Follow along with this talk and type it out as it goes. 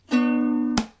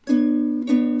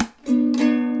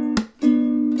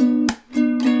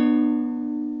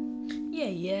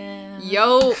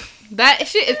Yo, that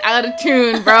shit is out of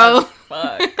tune, bro.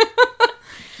 Fuck.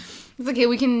 It's okay,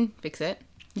 we can fix it.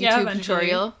 YouTube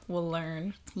tutorial. We'll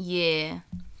learn. Yeah.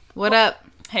 What up?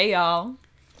 Hey, y'all.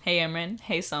 Hey, Imran.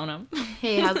 Hey, Sonam.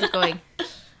 Hey, how's it going?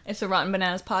 It's the Rotten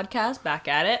Bananas podcast, back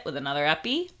at it with another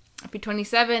epi. Epi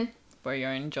 27. For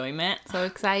your enjoyment. So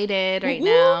excited right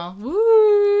now.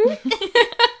 Woo!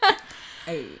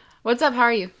 Hey. What's up? How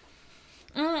are you?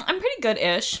 I'm pretty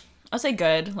good-ish. I'll say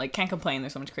good. Like, can't complain.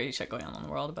 There's so much crazy shit going on in the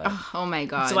world. But Oh my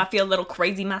god. so I feel a little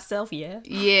crazy myself, yeah.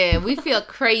 Yeah, we feel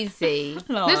crazy.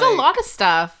 Like- There's a lot of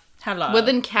stuff. Hello.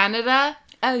 Within Canada.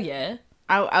 Oh, yeah.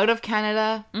 Out of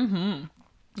Canada.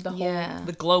 Mm-hmm. The whole, Yeah.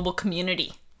 the global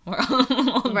community. We're all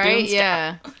Right? doing stuff.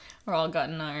 Yeah. We're all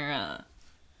gotten our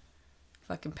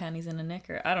fucking panties in a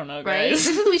knicker. I don't know, Right? guys.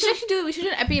 We should do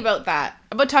an epi about that.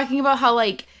 About talking about how,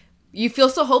 like, you feel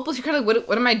so hopeless. You're kind of like,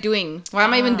 what am I doing? Why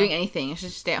am I even doing anything? I should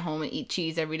just stay at home and eat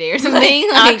cheese every day or something.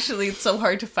 Like, Actually, it's so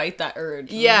hard to fight that urge.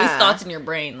 Yeah. These thoughts in your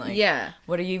brain, like, yeah.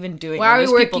 what are you even doing? Why are we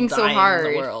There's people working so dying hard?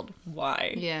 in the world?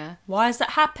 Why? Yeah. Why is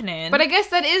that happening? But I guess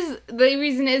that is, the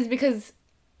reason is because,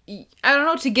 I don't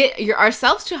know, to get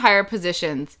ourselves to higher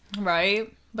positions.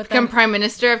 right? But Become then, Prime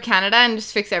Minister of Canada and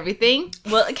just fix everything.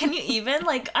 well, can you even,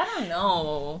 like, I don't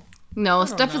know. No, don't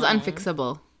stuff is know.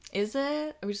 unfixable. Is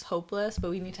it? Are we just hopeless? But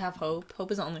we need to have hope. Hope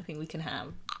is the only thing we can have.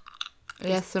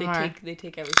 Yes, They Samar. they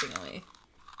take everything away.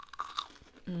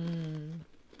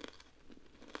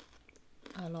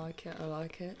 I like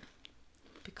it.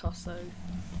 Picasso.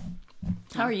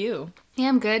 How are you? Yeah,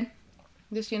 I'm good.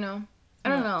 Just, I don't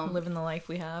know. Living the life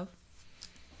we have.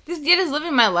 Just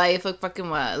living my life, like fucking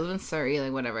what? I live in Surrey,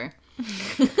 like whatever.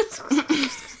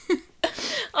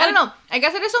 I don't know. I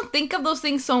guess I just don't think of those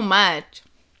things so much.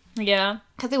 Yeah.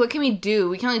 Because, like, what can we do?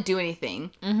 We can't really do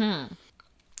anything. Mm-hmm.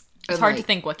 It's And, hard to like,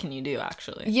 think what can you do,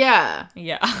 actually. Yeah.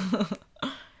 Yeah. I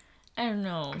don't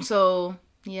know. So,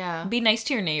 yeah. Be nice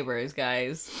to your neighbors,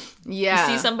 guys. Yeah.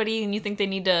 You see somebody and you think they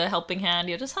need a helping hand,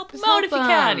 you just help them Just out help if you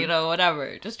can, them.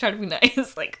 whatever. Just try to be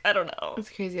nice. Like, I don't know. It's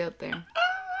crazy out there.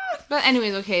 But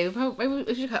anyways, okay. Maybe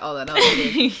we should cut all that out.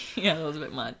 Yeah, that was a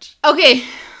bit much. Okay.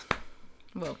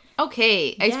 Well,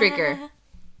 okay. Icebreaker. Yeah.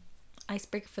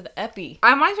 Icebreaker for the epi.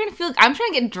 I'm trying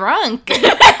to get drunk. We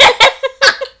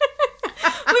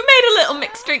made a little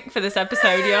mixed drink for this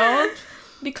episode, y'all.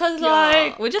 Because,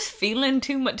 like, we're just feeling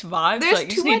too much vibes. There's like, you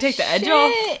too just need much to take the edge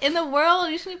off. shit in the world.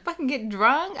 You just need to fucking get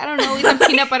drunk. I don't know. Eat some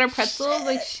peanut butter pretzels.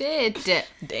 Like, shit.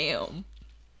 Damn.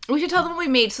 We should tell them what we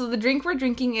made. So the drink we're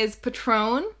drinking is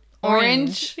Patron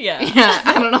Orange. Yeah. Yeah.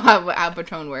 I don't know how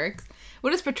Patron works.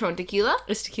 What is Patron? Tequila?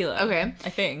 It's tequila. Okay. I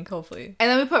think, hopefully. And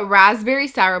then we put raspberry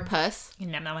sourpuss.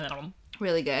 You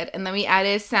Really good. And then we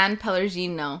added San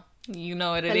Pellegrino.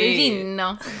 know what it is.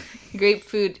 Pellegrino.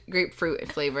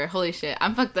 Grapefruit flavor. Holy shit.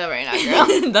 I'm fucked up right now,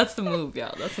 girl. That's the move,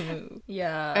 y'all. That's the move.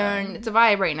 Yeah. And it's a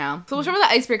vibe right now. So we'll start with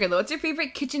the icebreaker though. What's your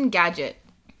favorite kitchen gadget?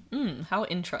 How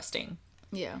interesting.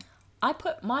 Yeah. I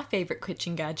put my favorite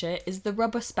kitchen gadget is the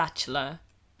rubber spatula.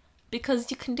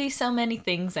 Because you can do so many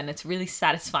things and it's really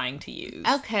satisfying to use.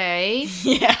 Okay.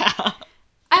 Yeah.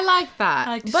 I like that.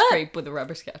 I like to but scrape with a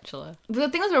rubber spatula. the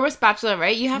thing with rubber spatula,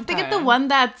 right? You have to get the Okay. one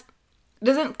that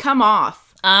doesn't come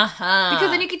off. Uh-huh. Because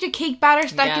then you get your cake batter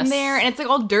stuck in Yes. there and it's like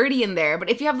all dirty in there. But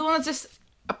if you have the one that's just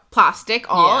a plastic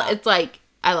it's like,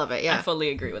 I love it. I Yeah. fully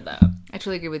agree with that. I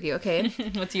totally agree with you. Okay.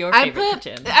 What's your I favorite put,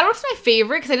 kitchen? I don't know if it's my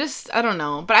favorite because I don't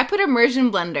know. But I put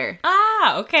immersion blender.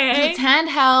 Ah, okay. It's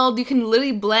handheld. You can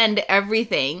literally blend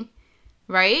everything.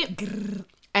 Right?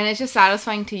 And it's just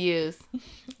satisfying to use.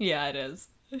 Yeah, it is.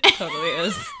 It totally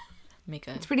is. Make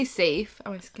It's pretty safe.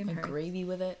 Oh, my skin a hurts. gravy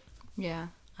with it. Yeah.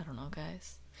 I don't know,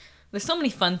 guys. There's so many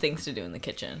fun things to do in the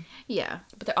kitchen. Yeah.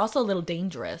 But they're also a little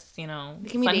dangerous, They can be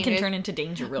Fun dangerous. can turn into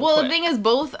danger real Well, quick. the thing is,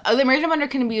 both the immersion blender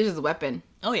can be used as a weapon.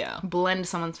 Oh, yeah. Blend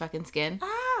someone's fucking skin,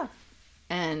 Ah.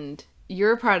 and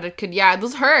your product could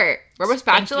those hurt. Rubber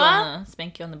spatula.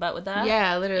 Spank you on the butt with that?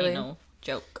 Yeah, literally. Ain't no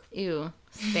joke. Ew,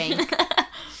 spank.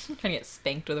 Trying to get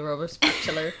spanked with a rubber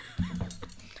spatula.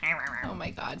 Oh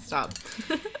my god, stop.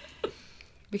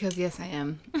 Because yes, I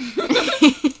am.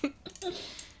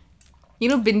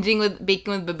 Binging with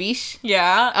bacon with babish.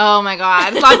 Yeah. Oh my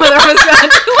god, stop with rubber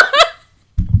spatula.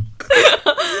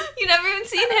 You never even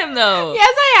seen him, though.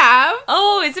 Yes, I have.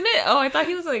 Oh, isn't it? Oh, I thought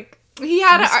he was like... He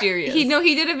had Mysterious. he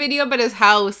did a video about his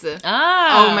house.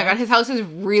 Ah. Oh my god, his house is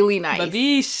really nice.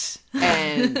 Babish.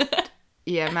 And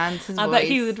yeah, man, his I voice. bet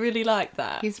he would really like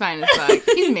that. He's fine as fuck.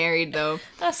 He's married though.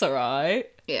 That's alright.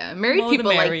 Yeah, married More the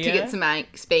people like to merrier. get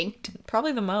spanked.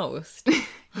 Probably the most.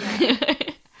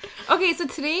 Okay, so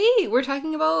today we're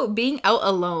talking about being out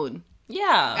alone.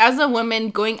 Yeah. As a woman,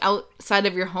 going outside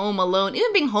of your home alone,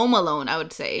 even being home alone, I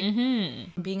would say.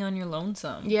 Mm-hmm. Being on your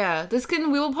lonesome. Yeah,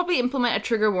 we will probably implement a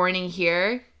trigger warning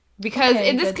here. Because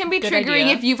this can be triggering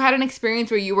idea. if you've had an experience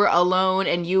where you were alone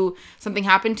and something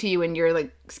happened to you and you're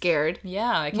like scared.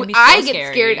 Yeah, it can be so I get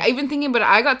scary. scared. Even thinking about it,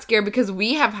 I got scared because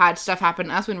we have had stuff happen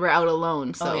to us when we're out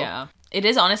alone. So yeah. It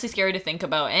is honestly scary to think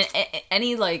about. And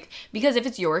any like, because if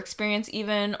it's your experience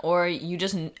even, or you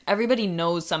just, everybody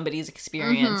knows somebody's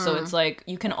experience. So it's like,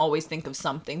 you can always think of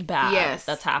something bad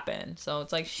that's happened. So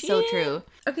it's like, so true.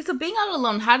 Okay, so being out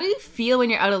alone, how do you feel when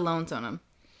you're out alone, Sonam?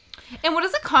 And what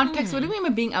is the context? What do you mean by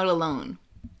being out alone?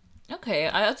 Okay,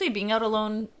 I would say being out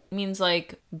alone means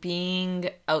like being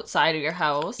outside of your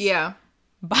house. Yeah.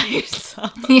 By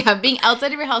yourself. Yeah, being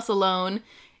outside of your house alone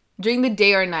during the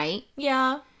day or night.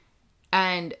 Yeah.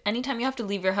 And anytime you have to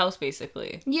leave your house,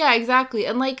 basically. Yeah, exactly.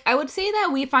 And like, I would say that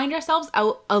we find ourselves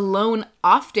out alone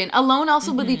often. Alone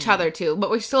also with each other too, but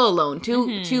we're still alone.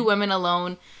 Two women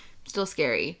alone, still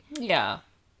scary. Yeah.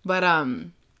 But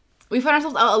we find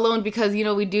ourselves out alone because,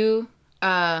 we do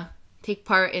take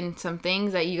part in some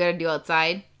things that you gotta do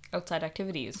outside. Outside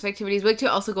activities. We like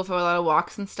to also go for a lot of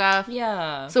walks and stuff.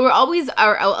 Yeah. So we're always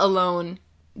out alone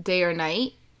day or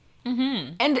night.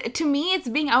 Mm-hmm. And to me, it's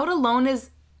being out alone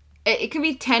it can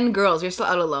be 10 girls. You're still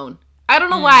out alone. I don't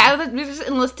know why. It's just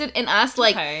enlisted in us.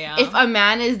 Like, if a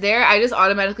man is there, I just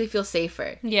automatically feel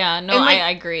safer. Yeah, no, and, like, I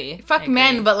agree. Fuck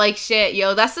men, but like, shit,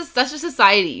 yo, that's just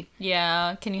society.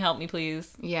 Yeah, can you help me,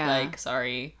 please? Yeah. Like,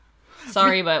 sorry,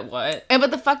 but what? But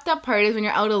the fucked up part is when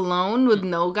you're out alone with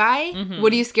no guy,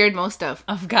 what are you scared most of?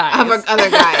 Of guys. Of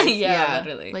other guys. Yeah,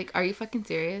 literally. Like, are you fucking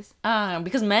serious?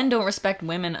 Because men don't respect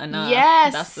women enough.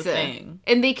 Yes. That's the thing.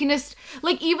 And they can just,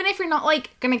 like, even if you're not,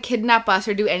 like, gonna kidnap us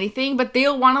or do anything, but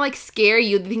they'll want to, like, scare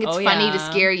you. They think it's funny to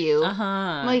scare you.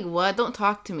 Uh-huh. Like, what? Don't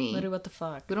talk to me. Literally, what the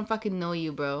fuck? We don't fucking know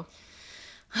you, bro.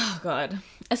 Oh, God.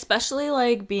 Especially,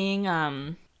 like, being,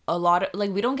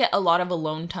 we don't get a lot of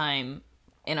alone time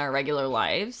in our regular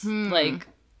lives. Like,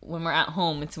 when we're at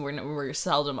home, we're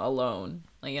seldom alone.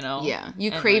 Like, Yeah,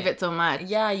 you crave it so much.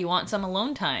 Yeah, you want some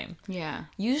alone time. Yeah.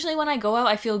 Usually when I go out,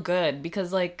 I feel good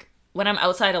because, like, when I'm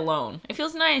outside alone, it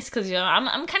feels nice because,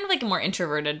 I'm kind of like a more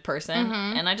introverted person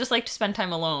and I just like to spend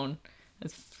time alone.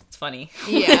 It's funny.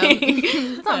 Yeah.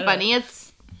 It's not funny.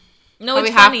 It's no, it's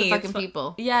half funny. the fucking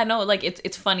people. Yeah, no, like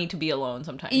it's funny to be alone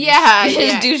sometimes. Yeah, you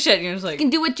just do shit and you're just like, you can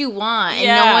do what you want and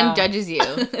no one judges you.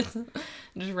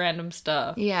 Just random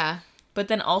stuff. Yeah. But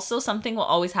then also something will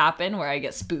always happen where I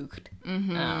get spooked.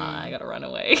 I gotta run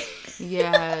away.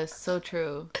 Yeah, so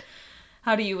true.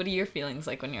 What are your feelings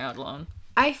like when you're out alone?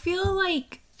 I feel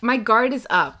like my guard is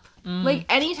up. Like,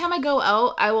 anytime I go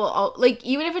out, I will, like,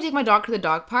 even if I take my dog to the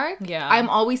dog park, I'm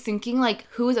always thinking, like,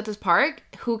 who is at this park?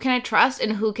 Who can I trust?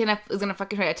 And who is gonna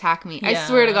fucking try to attack me? I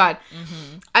swear to God.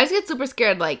 I just get super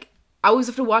scared, like, I always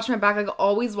have to watch my back. Like,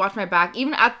 always watch my back.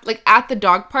 Even at the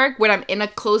dog park, when I'm in a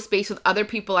closed space with other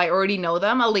people, I already know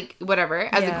them. I'll, like, whatever,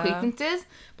 as acquaintances.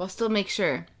 But I'll still make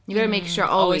sure. You gotta make sure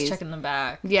always. Always checking the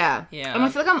back. Yeah. Yeah. And I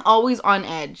feel like I'm always on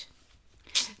edge.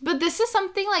 But this is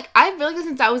something, like, I've been like this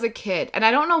since I was a kid. And I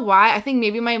don't know why. I think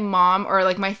maybe my mom or,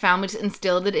 like, my family just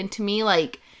instilled it into me,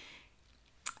 like,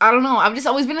 I don't know. I've just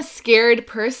always been a scared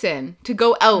person to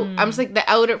go out. I'm just like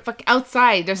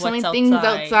outside. There's so many things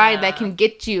outside that can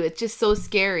get you. It's just so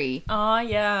scary. Oh,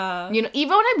 yeah.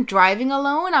 Even when I'm driving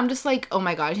alone, I'm just like, oh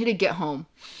my God, I need to get home.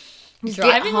 Just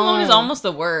driving alone is almost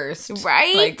the worst.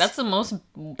 Right? Like, that's the most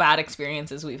bad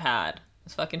experiences we've had.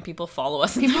 It's fucking people follow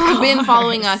us. People have been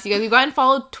following us, you guys. We've gotten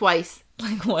followed twice.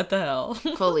 Like, what the hell?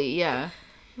 Fully, yeah.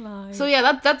 Lies. So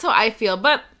yeah, that's how I feel.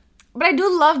 But I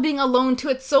do love being alone too.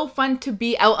 It's so fun to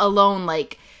be out alone.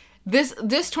 Like this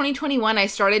 2021, I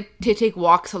started to take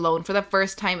walks alone for the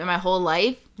first time in my whole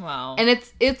life. Wow. And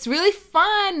it's really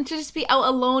fun to just be out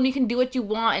alone. You can do what you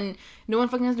want and no one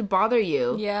fucking has to bother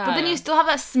you. Yeah. But then you still have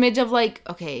that smidge of like,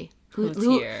 okay, who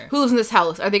lives in this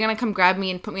house? Are they gonna come grab me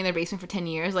and put me in their basement for 10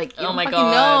 years? Like, you oh don't my fucking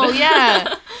God. know.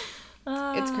 Yeah.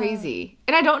 It's crazy.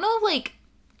 And I don't know if, like,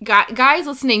 guys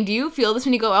listening, do you feel this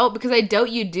when you go out? Because I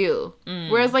doubt you do.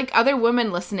 Whereas, like, other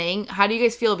women listening, how do you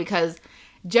guys feel? Because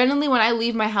generally when I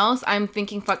leave my house, I'm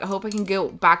thinking, fuck, I hope I can go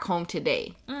back home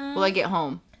today. Will I get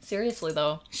home? Seriously,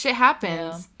 though. Shit happens.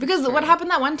 Yeah, because what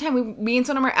happened that one time, me and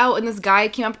Sonam were out, and this guy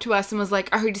came up to us and was like,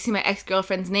 I heard you see my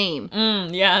ex-girlfriend's name.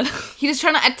 Yeah. He just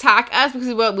trying to attack us because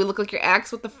we look like your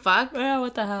ex? What the fuck? Yeah,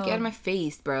 what the hell? Get out of my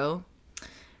face, bro.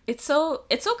 It's so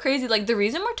crazy. Like, the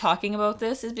reason we're talking about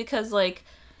this is because, like,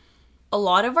 a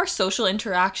lot of our social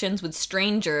interactions with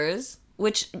strangers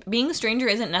which being a stranger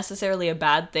isn't necessarily a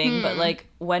bad thing, but like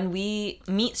when we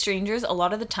meet strangers, a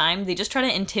lot of the time they just try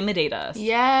to intimidate us.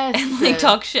 Yes. And like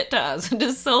talk shit to us.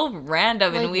 Just so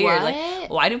random and weird. What? Like,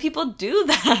 why do people do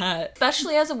that?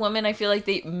 Especially as a woman, I feel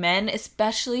like men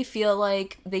especially feel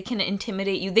like they can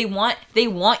intimidate you. They want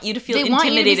you to feel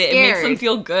intimidated. It makes them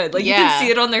feel good. Like you can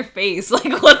see it on their face.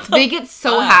 Like what the They get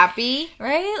so happy.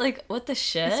 Right? Like what the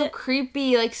shit? It's so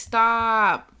creepy. Like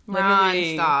stop.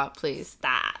 Literally. Ron, stop, please.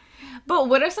 Stop. But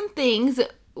what are some things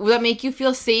that make you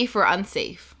feel safe or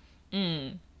unsafe?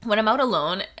 When I'm out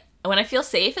alone, when I feel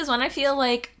safe is when I feel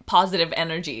like positive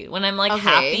energy. When I'm like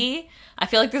happy, I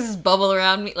feel like there's this bubble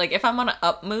around me. Like if I'm on an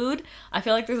up mood, I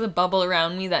feel like there's a bubble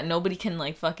around me that nobody can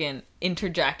like fucking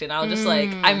interject. And I'll just like,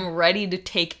 I'm ready to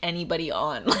take anybody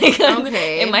on. Like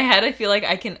in my head, I feel like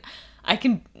I can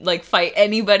like fight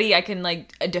anybody. I can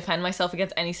like defend myself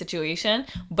against any situation,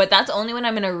 but that's only when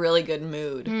I'm in a really good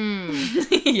mood.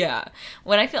 Yeah.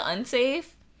 When I feel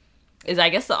unsafe is I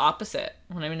guess the opposite.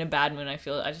 When I'm in a bad mood, I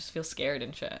just feel scared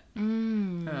and shit.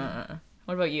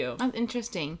 What about you? That's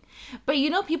interesting. But you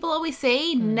know, people always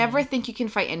say never think you can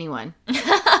fight anyone.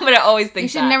 But I always think you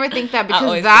should never think that,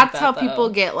 because that's how people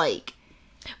get like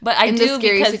but I in do the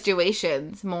scary because,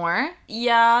 situations more.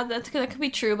 Yeah, that could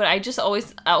be true, but I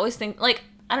always think like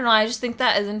I don't know, I just think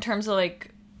that as in terms of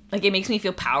like it makes me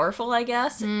feel powerful, I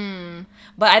guess.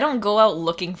 But I don't go out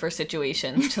looking for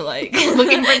situations to like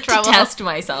looking for trouble to test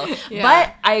myself. Yeah.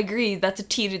 But I agree, that's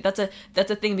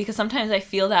a thing, because sometimes I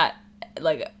feel that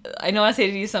like I know I say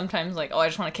to you sometimes like, oh, I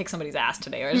just want to kick somebody's ass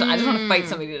today, or I just want to fight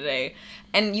somebody today.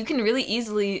 And you can really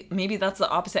easily, maybe that's the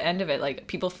opposite end of it. Like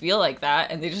people feel like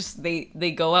that and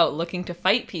they go out looking to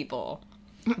fight people.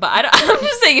 But I'm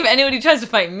just saying, if anybody tries to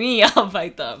fight me, I'll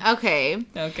fight them. Okay.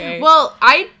 Okay. Well,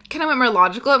 I kind of went more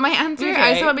logical at my answer. Okay.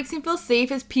 I said what makes me feel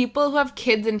safe is people who have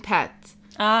kids and pets.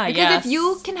 Because if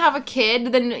you can have a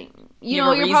kid, then you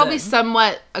know you're probably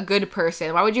somewhat a good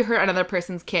person. Why would you hurt another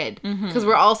person's kid? Because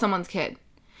we're all someone's kid.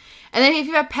 And then if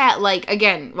you have a pet, like,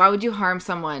 again, why would you harm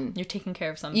someone? You're taking care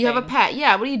of something. You have a pet.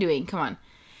 Yeah, what are you doing? Come on.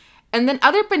 And then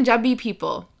other Punjabi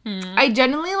people. I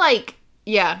generally, like,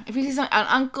 yeah, if you see an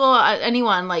uncle,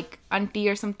 anyone, like, auntie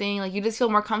or something, like, you just feel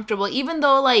more comfortable. Even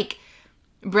though, like,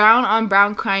 brown on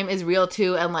brown crime is real,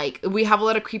 too. And, like, we have a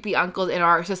lot of creepy uncles in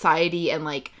our society. And,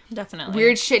 like, definitely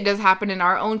weird shit does happen in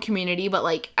our own community. But,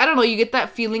 like, I don't know, you get that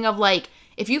feeling of, like,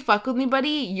 if you fuck with me, buddy,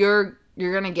 you're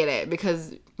gonna get it.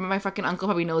 Because my fucking uncle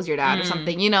probably knows your dad or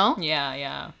something, you know? Yeah,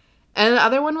 yeah. And the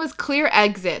other one was clear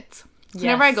exits. So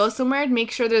whenever I go somewhere, I'd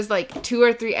make sure there's like 2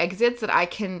 or 3 exits that I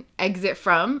can exit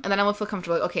from. And then I will feel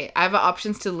comfortable. Like, okay, I have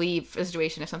options to leave a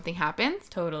situation if something happens.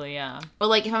 Totally, yeah. But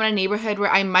like if I'm in a neighborhood where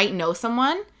I might know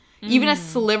someone, even a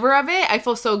sliver of it, I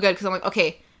feel so good. Because I'm like,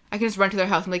 okay, I can just run to their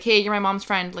house. I'm like, hey, you're my mom's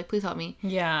friend. Like, please help me.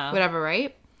 Yeah. Whatever,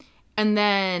 right? And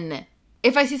then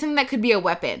if I see something that could be a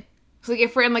weapon. So, like,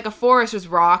 if we're in, like, a forest, there's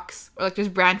rocks, or, like, there's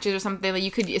branches or something, like, you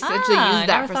could essentially use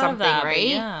that for something, right?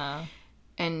 Yeah.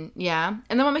 And, yeah.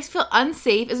 And then what makes me feel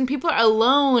unsafe is when people are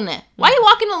alone. Why are you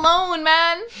walking alone,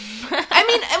 man?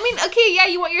 I mean, okay, yeah,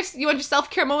 you want your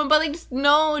self-care moment, but, like, just,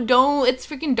 no, don't. It's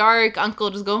freaking dark, uncle.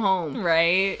 Just go home.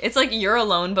 Right. It's like you're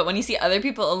alone, but when you see other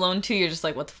people alone, too, you're just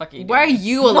like, what the fuck are you doing? Why are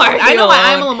you alone? I know why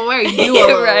I'm alone, but why are you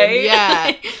alone? Right?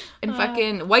 Yeah. And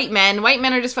fucking white men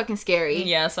are just fucking scary.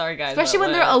 Yeah, sorry guys. Especially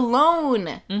when they're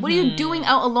alone. What are you doing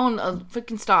out alone?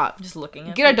 Freaking stop. Just looking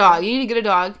at Get a dog. You need to get a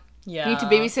dog. Yeah. You need to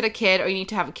babysit a kid, or you need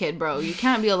to have a kid, bro. You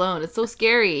can't be alone. It's so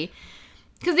scary.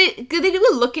 Because they do be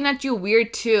looking at you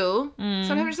weird, too. Sometimes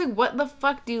I'm just like, what the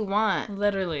fuck do you want?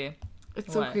 Literally.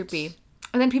 It's so creepy.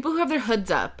 And then people who have their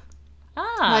hoods up.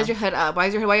 Ah. Why is your hood up? Why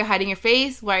are you hiding your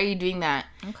face? Why are you doing that?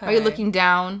 Okay. Why are you looking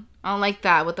down? I don't like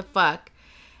that. What the fuck?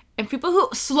 And people who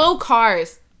slow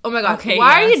cars. Oh my god. Okay,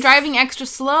 why are you driving extra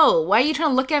slow? Why are you trying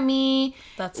to look at me?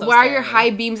 That's so Why scary. are your high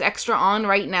beams extra on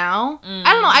right now?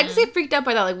 I don't know. I just get freaked out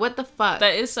by that. Like, what the fuck?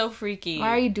 That is so freaky. Why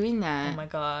are you doing that? Oh my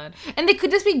god. And they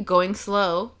could just be going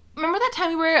slow. Remember that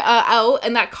time we were out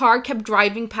and that car kept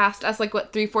driving past us like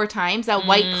 3-4 times? That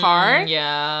white car.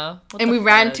 Yeah. And we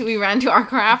ran to our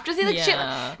car after. See, like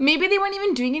Yeah. shit. Maybe they weren't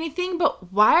even doing anything,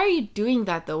 but why are you doing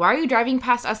that though? Why are you driving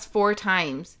past us 4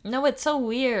 times? No, it's so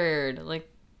weird. Like,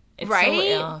 it's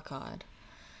right? oh god.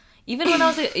 Even when I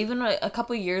was a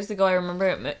couple years ago, I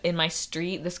remember in my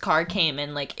street, this car came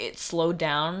and like it slowed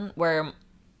down where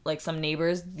like some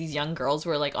neighbors, these young girls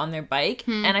were like on their bike,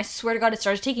 and I swear to God, it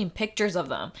started taking pictures of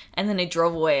them, and then it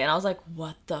drove away, and I was like,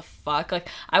 what the fuck? Like,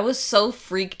 I was so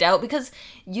freaked out because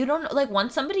you don't like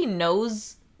once somebody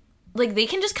knows like, they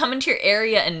can just come into your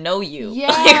area and know you. Yeah.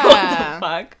 Like, what the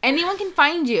fuck? Anyone can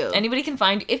find you. Anybody can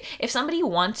find you. If somebody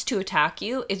wants to attack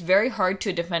you, it's very hard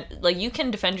to defend. Like, you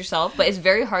can defend yourself, but it's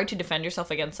very hard to defend yourself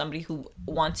against somebody who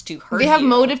wants to hurt you. They have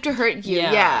motive to hurt you.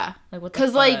 Yeah. Like, what the fuck?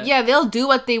 Because, like, yeah, they'll do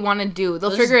what they want to do.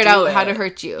 They'll figure it out how to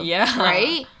hurt you. Yeah.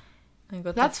 Right?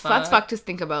 Like, that's fucked to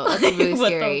think about. That's really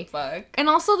scary. What the fuck? And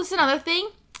also, this is another thing.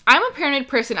 I'm a paranoid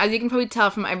person, as you can probably tell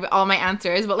from all my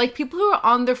answers, but, like, people who are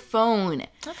on their phone.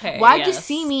 Okay, Why'd you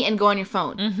see me and go on your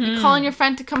phone? Mm-hmm. You calling your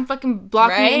friend to come fucking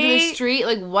block me into the street?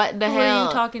 Like, what the hell? Who are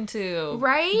you talking to?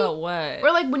 Right? About what?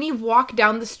 Or, like, when you walk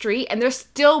down the street and they're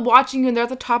still watching you and they're at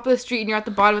the top of the street and you're at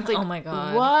the bottom. It's like, oh my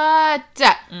God. What?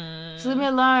 Just leave me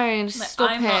alone. Just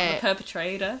stop I'm not the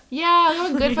perpetrator. Yeah,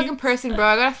 I'm a good fucking person, bro.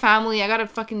 I got a family. I got a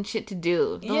fucking shit to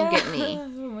do. Don't get me.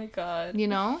 Oh my God. You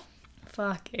know?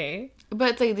 Fuck, eh?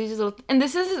 But it's like these little, and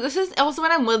this is also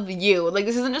when I'm with you. Like,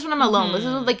 this isn't just when I'm alone. This is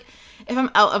like if I'm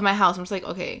out of my house. I'm just like,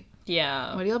 okay,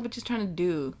 yeah, what are y'all bitches trying to do?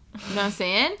 You know what I'm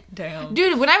saying? Damn,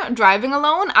 dude. When I'm driving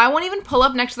alone, I won't even pull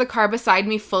up next to the car beside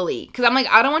me fully because I'm like,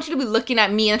 I don't want you to be looking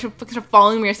at me and fucking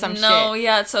following me or some shit. No,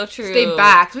 yeah, it's so true. Stay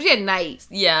back, especially at night.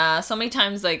 Yeah, so many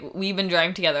times like we've been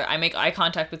driving together. I make eye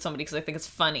contact with somebody because I think it's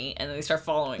funny, and then they start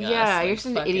following us. Yeah, like, you're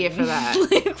such an idiot for that.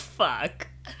 Like, fuck.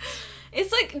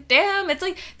 It's like, damn, it's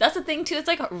like, that's the thing too, it's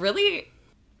like, really,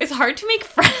 it's hard to make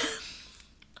friends.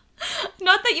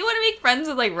 Not that you want to make friends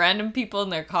with, like, random people in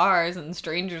their cars and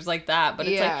strangers like that, but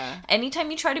it's like,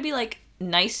 anytime you try to be, like,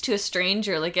 nice to a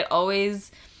stranger, like, it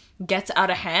always gets out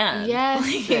of hand. Yes.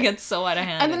 Like, it gets so out of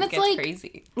hand, and then it's like,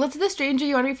 crazy. Let's say the stranger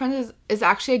you want to be friends with is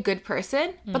actually a good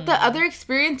person, but the other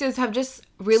experiences have just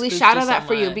really shadowed that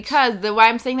for you, because why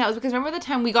I'm saying that was because remember the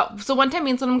time one time me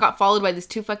and someone got followed by these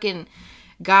two fucking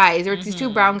guys. There were these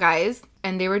two brown guys,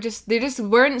 and they just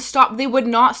weren't stop. They would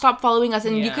not stop following us,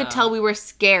 and you could tell we were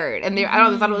scared. And I don't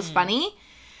know, they thought it was funny.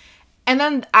 And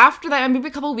then after that, maybe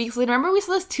a couple of weeks later, remember we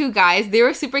saw those two guys. They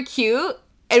were super cute,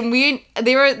 and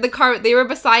they were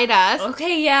beside us.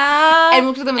 Okay, yeah. And we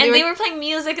looked at them, and they were playing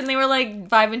music, and they were like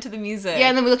vibing to the music. Yeah,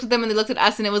 and then we looked at them, and they looked at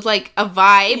us, and it was like a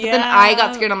vibe. Yeah. But then I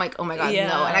got scared. I'm like, oh my God,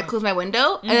 no! And I closed my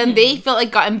window, and then they felt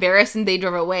like got embarrassed, and they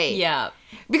drove away. Yeah.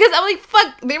 Because I'm like,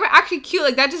 fuck, they were actually cute.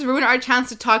 Like, that just ruined our chance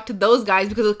to talk to those guys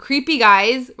because the creepy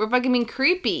guys were fucking being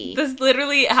creepy. This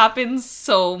literally happens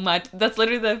so much. That's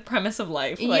literally the premise of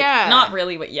life. Like, yeah. Not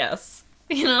really, but yes.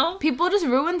 You know? People just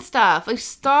ruin stuff. Like,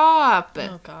 stop.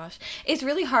 Oh, gosh. It's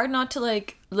really hard not to,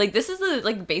 like, this is the,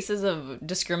 like, basis of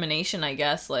discrimination, I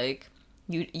guess. Like,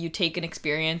 you take an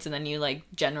experience and then you, like,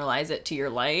 generalize it to your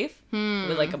life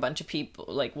with, like, a bunch of people,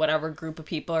 like, whatever group of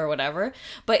people or whatever.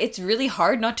 But it's really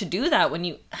hard not to do that when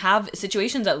you have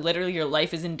situations that literally your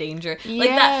life is in danger. Yes. Like,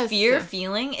 that fear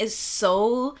feeling is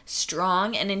so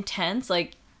strong and intense.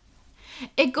 Like,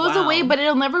 it goes away, but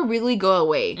it'll never really go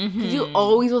away. Because you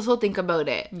always also think about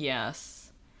it. Yes.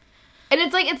 And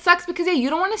it's like, it sucks because, yeah, you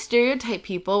don't want to stereotype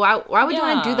people. Why would you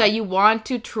want to do that? You want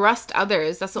to trust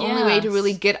others. That's the only way to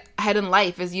really get ahead in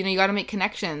life is, you know, you got to make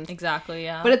connections. Exactly,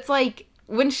 yeah. But it's like,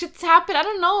 when shit's happen, I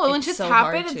don't know. When shit's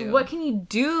happen, it's, what can you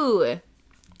do?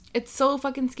 It's so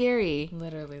fucking scary.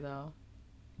 Literally, though.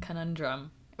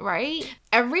 Conundrum. Right?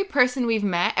 Every person we've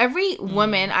met, every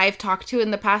woman I've talked to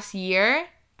in the past year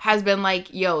has been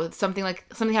like, yo, something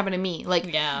happened to me.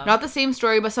 Like, not the same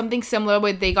story, but something similar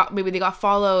where maybe they got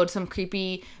followed, some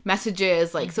creepy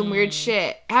messages, like some weird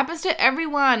shit. It happens to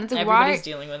everyone. It's like, everybody's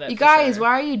dealing with it. You guys, why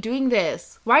are you doing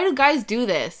this? Why do guys do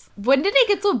this? When did it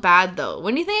get so bad though?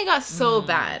 When do you think it got so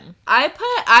bad?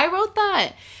 I wrote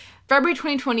that February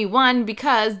 2021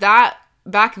 because that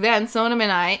back then, Sonam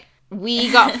and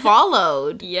we got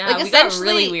followed. Yeah, like, we got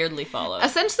really weirdly followed.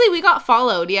 Essentially, we got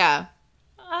followed, yeah.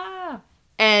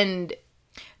 And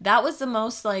that was the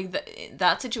most, like,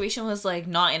 that situation was, like,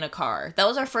 not in a car. That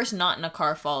was our first not in a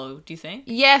car follow, do you think?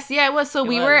 Yes, yeah, it was. So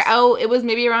we were out, it was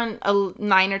maybe around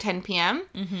 9 or 10 p.m.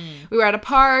 We were at a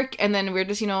park, and then we were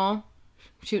just, you know,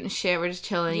 shooting shit. We're just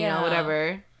chilling, you know,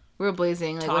 whatever. We were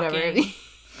blazing, like, talking. Whatever.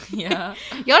 Yeah.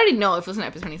 You already know if it was an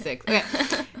episode 26.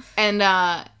 Okay. And,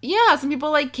 yeah, some people,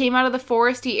 like, came out of the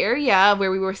foresty area where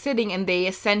we were sitting, and they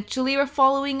essentially were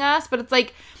following us, but it's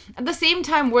like, at the same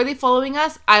time, were they following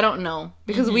us? I don't know.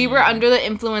 Because we were under the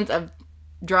influence of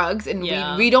drugs, and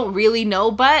we don't really know,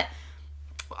 but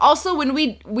also when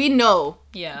we know.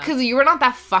 Yeah. Because you were not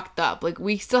that fucked up. Like,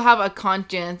 we still have a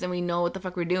conscience, and we know what the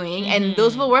fuck we're doing, and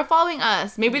those people were following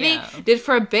us. Maybe they did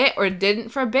for a bit, or didn't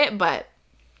for a bit, but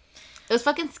it was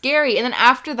fucking scary. And then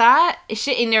after that,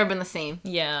 shit ain't never been the same.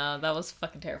 Yeah, that was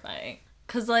fucking terrifying.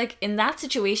 Because, like, in that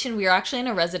situation, we were actually in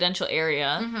a residential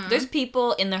area. There's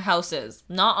people in their houses.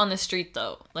 Not on the street,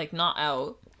 though. Like, not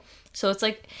out. So it's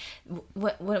like,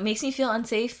 what makes me feel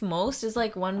unsafe most is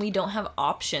like when we don't have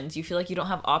options. You feel like you don't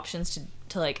have options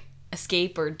to like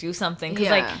escape or do something. Because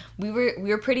like we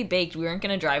were pretty baked. We weren't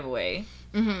gonna drive away.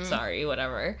 Mm-hmm. Sorry,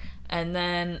 whatever. And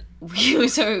then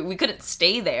we couldn't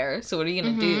stay there. So what are you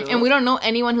gonna do? And we don't know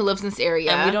anyone who lives in this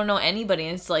area. And we don't know anybody.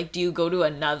 And it's like, do you go to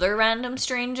another random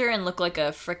stranger and look like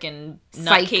a freaking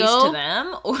nutcase to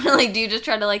them, or like do you just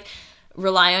try to like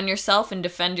rely on yourself and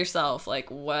defend yourself? Like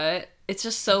what? It's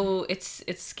just so it's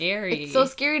scary. It's so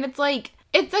scary, and it's like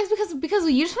because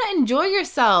you just want to enjoy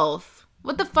yourself.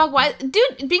 What the fuck? Why,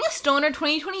 dude? Being a stoner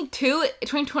 2020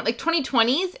 like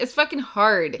 2020s is fucking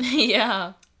hard.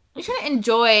 Yeah. You're trying to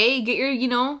enjoy, get your,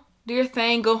 do your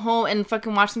thing, go home and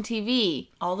fucking watch some TV.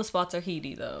 All the spots are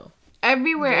heaty though.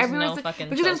 Everywhere. No fucking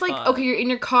because it's like, okay, you're in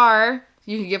your car,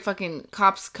 you can get fucking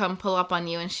cops come pull up on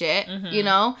you and shit.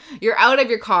 Mm-hmm. You're out of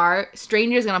your car,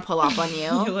 strangers gonna pull up on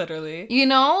you. Literally.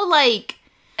 Like.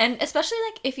 And especially,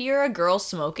 like, if you're a girl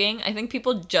smoking, I think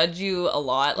people judge you a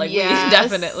lot. Like, yes.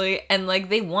 Definitely. And, like,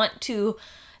 they want to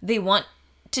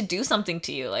do something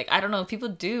to you. Like, I don't know. People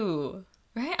do.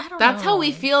 Right? I don't know. That's how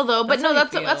we feel, though. But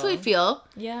that's how we feel.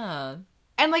 Yeah.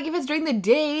 And, like, if it's during the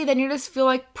day, then you just feel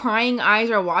like prying eyes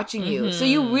are watching you. Mm-hmm. So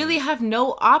you really have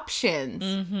no options.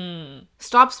 Mm-hmm.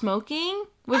 Stop smoking?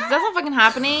 That's not fucking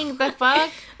happening. The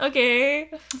fuck? Okay.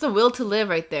 It's a will to live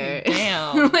right there.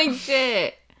 Damn. Like,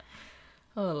 shit.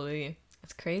 Holy,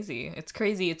 it's crazy.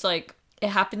 It's like it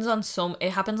happens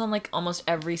on like almost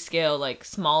every scale, like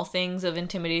small things of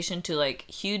intimidation to like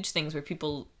huge things where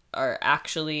people are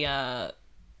actually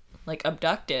like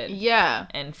abducted. Yeah.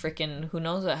 And freaking who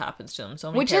knows what happens to them.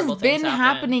 So many Which terrible has things been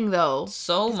happening though.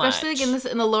 So especially much.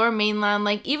 Like in the lower mainland,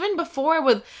 like even before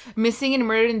with missing and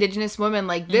murdered Indigenous women,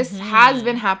 like this has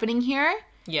been happening here.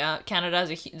 Yeah, Canada has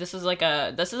this is a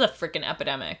freaking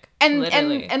epidemic. And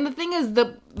the thing is,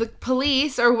 the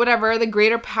police or whatever, the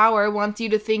greater power wants you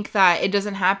to think that it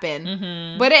doesn't happen.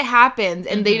 Mm-hmm. But it happens,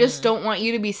 and they just don't want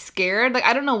you to be scared. Like,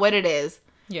 I don't know what it is.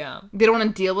 Yeah. They don't want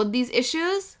to deal with these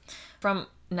issues. From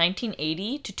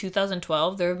 1980 to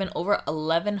 2012, there have been over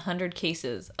 1,100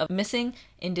 cases of missing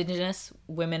Indigenous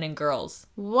women and girls.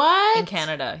 What? In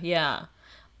Canada, yeah.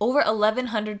 Over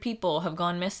 1,100 people have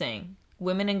gone missing.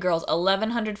 Women and girls,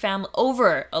 1,100 families,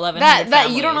 over 1,100 families.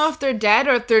 That you don't know if they're dead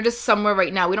or if they're just somewhere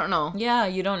right now. We don't know. Yeah,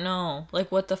 you don't know.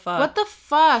 Like, what the fuck? What the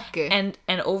fuck? And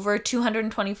over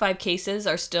 225 cases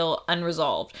are still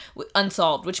unsolved,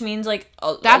 which means like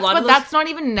a lot of those... that's not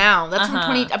even now. That's from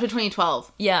up to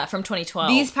 2012. Yeah, from 2012.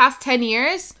 These past 10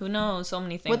 years? Who knows? So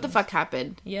many things. What the fuck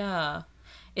happened? Yeah.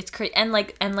 It's crazy. And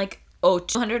like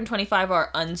 225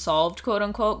 are unsolved, quote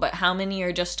unquote, but how many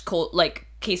are just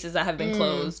cases that have been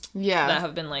closed, that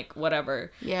have been like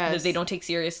whatever, that they don't take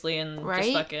seriously and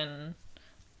just fucking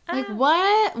like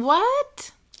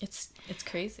what it's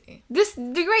crazy. This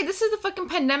is the fucking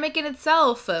pandemic in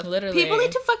itself. Literally, people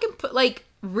need to fucking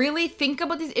really think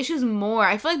about these issues more.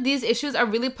 I feel like these issues are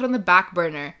really put on the back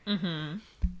burner.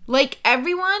 Like,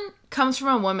 everyone comes from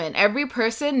a woman. Every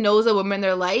person knows a woman in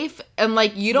their life, and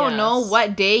like you don't know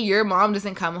what day your mom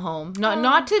doesn't come home.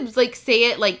 Not to like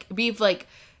say it like be like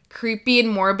creepy and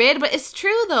morbid, but it's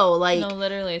true though. Like, no,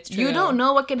 literally, it's true. You don't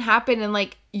know what can happen, and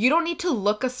like you don't need to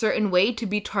look a certain way to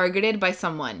be targeted by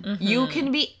someone. You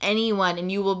can be anyone,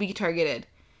 and you will be targeted.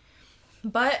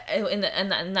 But in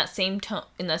that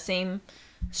same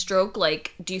stroke,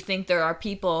 like, do you think there are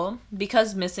people,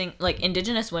 because missing like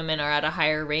Indigenous women are at a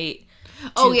higher rate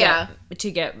to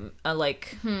get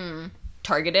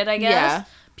targeted, I guess.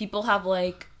 People have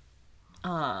like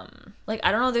I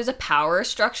don't know, there's a power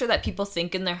structure that people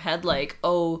think in their head, like,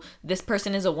 oh, this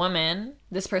person is a woman,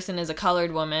 this person is a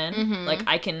colored woman, like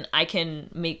I can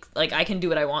do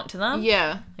what I want to them.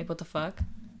 Like, what the fuck?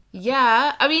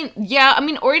 I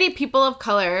mean already people of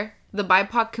color, the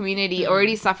BIPOC community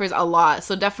already suffers a lot,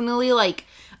 so definitely like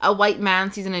a white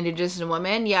man sees an Indigenous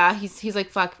woman, he's like,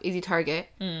 fuck, easy target.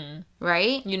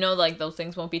 Right? Like, those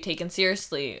things won't be taken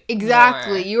seriously.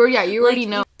 Exactly. You already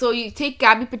know. So you take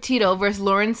Gabby Petito versus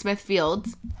Lauren Smith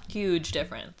Fields. Huge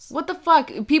difference. What the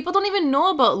fuck? People don't even know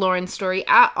about Lauren's story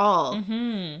at all.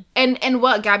 And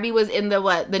what, Gabby was in the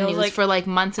news like for like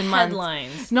months and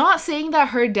headlines. Months. Not saying that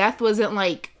her death wasn't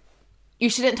like, you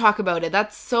shouldn't talk about it.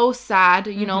 That's so sad.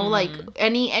 You know, like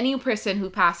any person who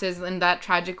passes in that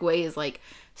tragic way is like,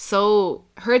 so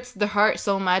hurts the heart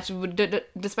so much,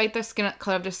 despite their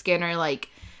color of their skin or like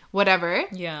whatever,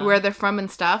 where they're from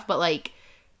and stuff. But like,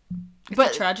 it's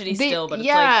a tragedy still. But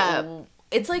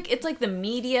it's like the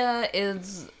media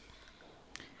is.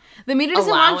 The media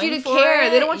doesn't want you to care.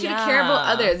 They don't want you to care about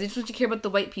others. They just want you to care about the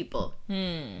white people.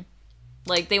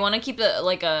 Like, they want to keep it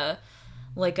like a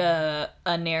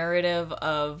narrative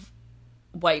of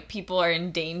white people are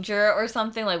in danger or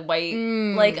something, like white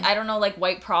like I don't know, like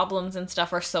white problems and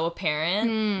stuff are so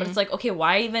apparent, but it's like, okay,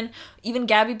 why even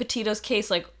Gabby Petito's case,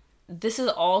 like this is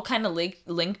all kind of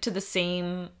linked to the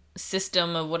same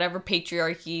system of whatever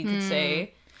patriarchy you could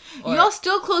say. Y'all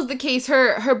still closed the case.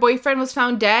 Her boyfriend was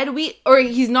found dead. Or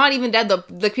he's not even dead though.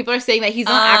 The people are saying that he's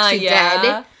not actually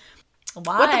dead.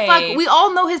 Why? What the fuck? We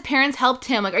all know his parents helped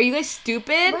him. Like, are you guys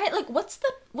stupid? Right? Like, what's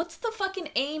the fucking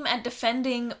aim at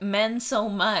defending men so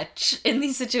much in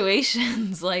these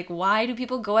situations? Like, why do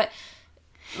people go at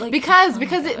like because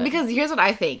here's what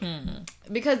I think.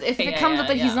 Because if it comes up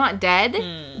that he's not dead,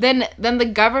 then the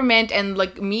government and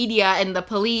like media and the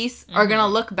police are gonna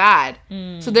look bad.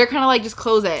 So they're kind of like, just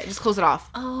close it off.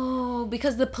 Oh,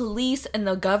 because the police and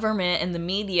the government and the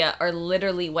media are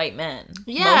literally white men.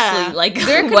 Yeah, mostly like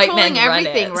they're white men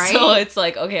everything, right? So it's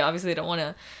like, okay, obviously they don't want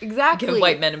to give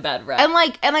white men a bad rep. And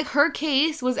like her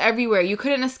case was everywhere. You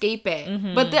couldn't escape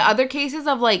it. But the other cases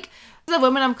of like the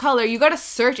women of color, you gotta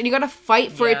search and you gotta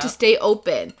fight for it to stay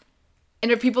open.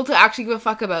 And for people to actually give a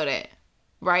fuck about it.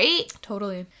 Right?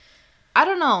 Totally. I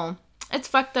don't know. It's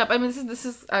fucked up. I mean, this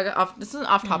is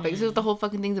off topic. This is what the whole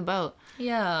fucking thing's about.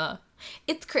 Yeah.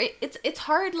 It's it's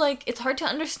hard, like, it's hard to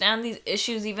understand these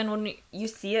issues even when you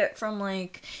see it from,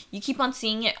 like, you keep on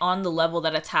seeing it on the level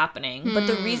that it's happening. But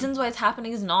the reasons why it's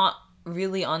happening is not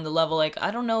really on the level, like,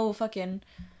 I don't know, fucking...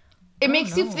 It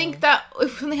makes you think that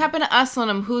if something happened to us on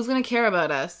them, who's gonna care about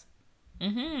us?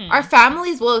 Our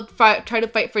families will try to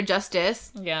fight for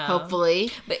justice. Yeah.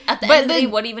 Hopefully. But at the end of the day,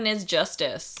 what even is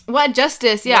justice? What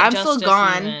justice? Yeah, I'm still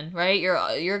gone. Even, right?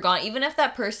 You're gone. Even if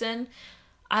that person,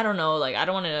 I don't know, like, I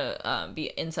don't want to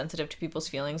be insensitive to people's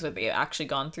feelings when they've actually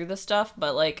gone through this stuff,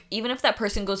 but, like, even if that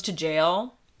person goes to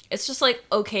jail, it's just like,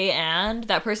 okay, and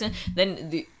that person,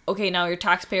 then, okay, now your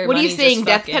taxpayer money. What are you saying?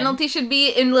 Death penalty should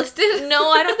be enlisted?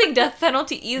 No, I don't think death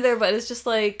penalty either, but it's just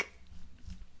like,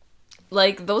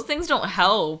 those things don't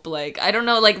help. Like, I don't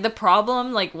know, like, the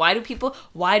problem, like, why do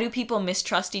people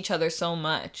mistrust each other so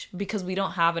much? Because we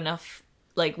don't have enough,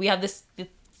 like, we have this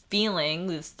feeling,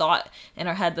 this thought in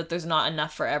our head that there's not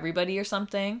enough for everybody or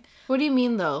something. What do you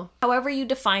mean, though? However you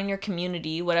define your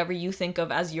community, whatever you think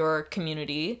of as your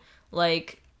community,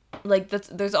 like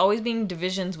there's always being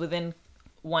divisions within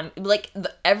one, like,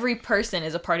 every person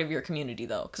is a part of your community,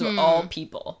 though, because we're all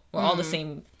people. We're all the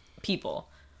same people.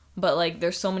 But, like,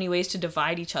 there's so many ways to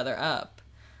divide each other up.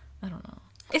 I don't know.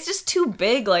 It's just too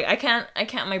big. Like, I can't,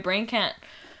 my brain can't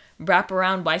wrap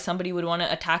around why somebody would want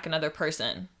to attack another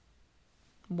person.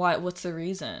 Why? What's the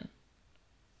reason?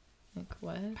 Like,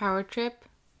 what? Power trip?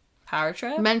 Power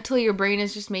trip? Mentally, your brain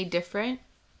is just made different.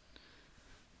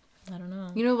 I don't know.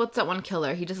 You know, what's that one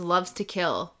killer? He just loves to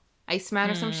kill. Iceman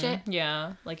or some shit?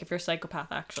 Yeah. Like, if you're a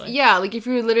psychopath, actually. Yeah, like, if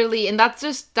you're literally... And that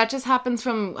just happens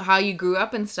from how you grew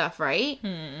up and stuff, right?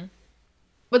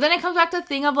 But then it comes back to the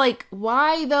thing of, like,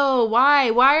 why, though?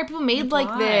 Why? Why are people made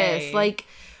like this? Like,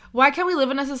 why can't we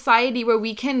live in a society where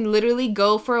we can literally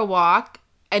go for a walk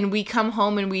and we come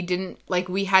home and we didn't... Like,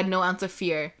 we had no ounce of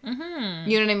fear? You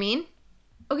know what I mean?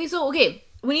 Okay,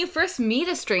 when you first meet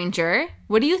a stranger,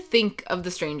 what do you think of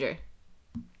the stranger?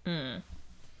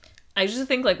 I just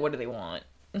think, like, what do they want?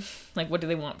 Like, what do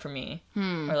they want from me?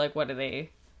 Or, like, why are they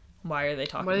talking to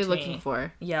me? What are they looking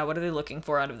for? Yeah, what are they looking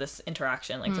for out of this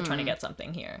interaction? Like, they're trying to get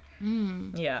something here.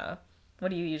 Yeah. What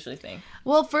do you usually think?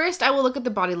 Well, first, I will look at the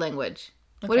body language.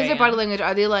 Okay, what is their body language?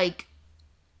 Are they, like...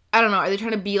 I don't know. Are they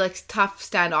trying to be, like, tough,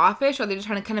 standoffish? Or are they just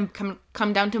trying to kind of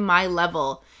come down to my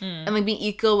level? And, like, be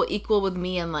equal with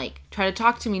me and, like, try to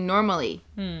talk to me normally.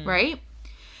 Right?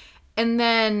 And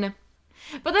then...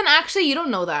 But then actually you don't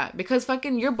know that because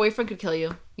fucking your boyfriend could kill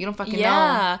you. You don't fucking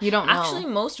know. You don't know. Actually,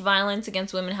 most violence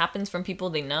against women happens from people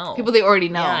they know. People they already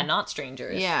know. Yeah, not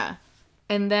strangers. Yeah.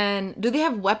 And then, do they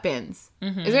have weapons?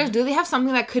 Do they have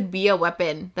something that could be a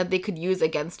weapon that they could use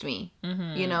against me?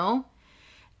 You know?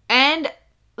 And,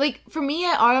 like, for me,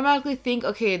 I automatically think,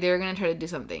 okay, they're gonna try to do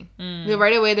something.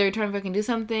 Right away, they're trying to fucking do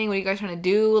something. What are you guys trying to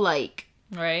do? Like...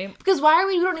 Right. Because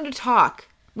we don't need to talk.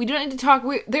 We don't need to talk.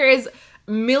 There is...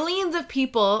 millions of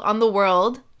people on the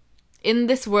world, in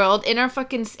this world, in our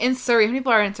fucking... In Surrey. How many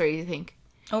people are in Surrey, do you think?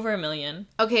 Over 1 million.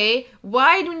 Okay.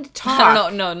 Why do we need to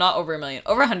talk? No, not over 1 million.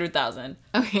 Over 100,000.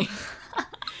 Okay.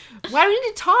 Why do we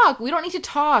need to talk? We don't need to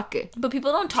talk. But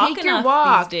people don't talk enough your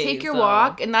walk. these days, Take your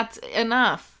walk, and that's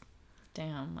enough.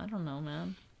 Damn, I don't know,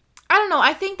 man. I don't know.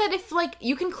 I think that if, like,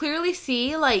 you can clearly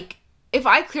see, like... If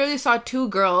I clearly saw 2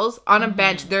 girls on a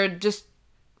bench, they're just...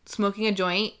 smoking a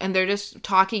joint and they're just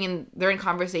talking and they're in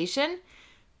conversation,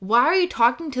 why are you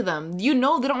talking to them? You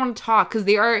know they don't want to talk because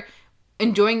they are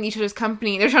enjoying each other's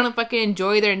company. They're trying to fucking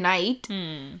enjoy their night.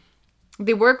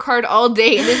 They work hard all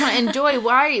day and they just want to enjoy.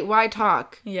 Why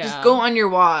talk? Yeah. Just go on your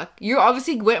walk. You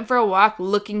obviously went for a walk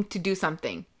looking to do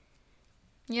something.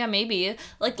 Yeah, maybe.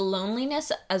 Like,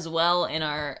 loneliness as well in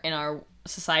our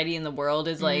society in the world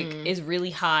is like is really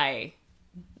high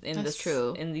in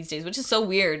these days, which is so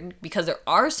weird because there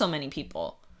are so many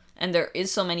people. And there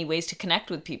is so many ways to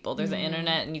connect with people. There's the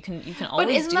internet, and you can always.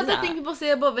 But isn't that the thing people say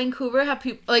about Vancouver? Have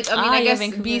people I guess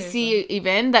Vancouver, BC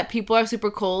even that people are super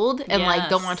cold and like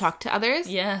don't want to talk to others.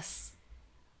 Yes.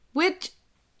 Which,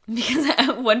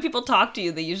 because when people talk to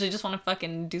you, they usually just want to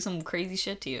fucking do some crazy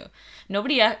shit to you.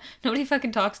 Nobody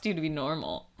fucking talks to you to be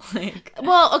normal. Like.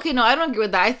 Well, okay, no, I don't agree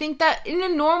with that. I think that in a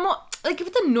normal, like if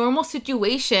it's a normal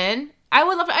situation. I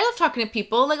love talking to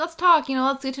people. Like, let's talk,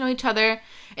 let's get to know each other.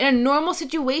 In a normal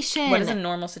situation. What is a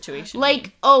normal situation? Like,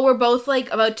 mean? Oh, we're both,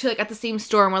 like, about to, like, at the same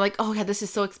store, and we're like, oh, yeah, this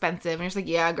is so expensive. And you're just like,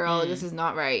 yeah, girl, this is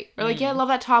not right. Or like, yeah, I love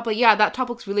that top. Like, yeah, that top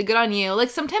looks really good on you. Like,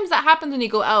 sometimes that happens when you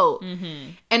go out.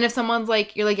 Mm-hmm. And if someone's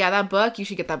like, you're like, yeah, that book, you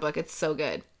should get that book. It's so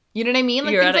good. You know what I mean?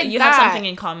 Like, you have something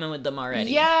in common with them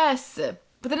already. Yes.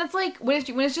 But then it's like, when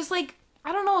it's just, like,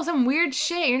 I don't know, some weird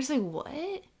shit. You're just like,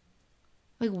 what?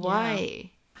 Like, why? Yeah.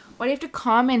 Why do you have to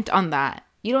comment on that?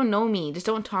 You don't know me. Just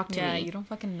don't talk to me. Yeah, you don't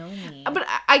fucking know me. But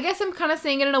I guess I'm kind of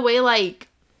saying it in a way like...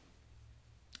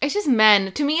 It's just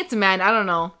men. To me, it's men. I don't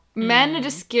know. Men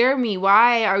just scare me.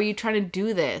 Why are you trying to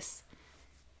do this?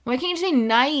 Why can't you just be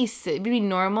nice? Be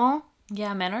normal?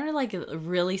 Yeah, men are, like,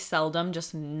 really seldom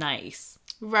just nice.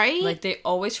 Right? Like, they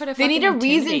always try to fucking intimidate you. They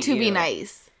need a reason to be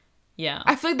nice. Yeah.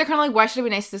 I feel like they're kind of like, why should I be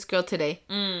nice to this girl today?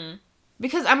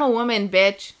 Because I'm a woman,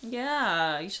 bitch.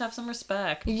 Yeah, you should have some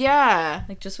respect. Yeah.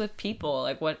 Like, just with people.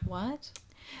 Like, what?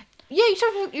 Yeah,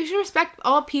 you should respect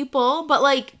all people, but,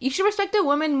 like, you should respect a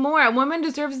woman more. A woman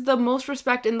deserves the most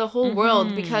respect in the whole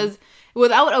world, because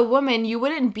without a woman, you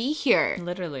wouldn't be here.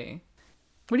 Literally.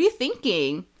 What are you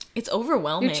thinking? It's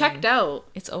overwhelming. You're checked out.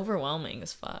 It's overwhelming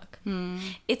as fuck.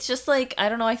 It's just like, I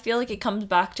don't know, I feel like it comes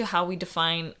back to how we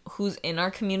define who's in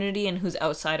our community and who's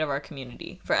outside of our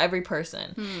community for every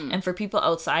person. And for people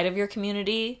outside of your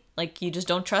community, like, you just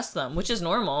don't trust them, which is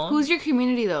normal. Who's your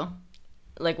community, though?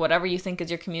 Like, whatever you think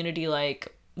is your community,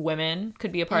 like, women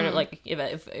could be a part of, like,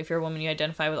 if you're a woman, you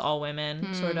identify with all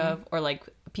women, sort of, or, like,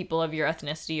 people of your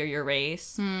ethnicity or your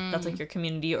race. That's, like, your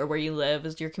community, or where you live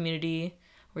is your community.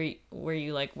 Where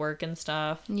you like work and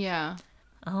stuff. Yeah.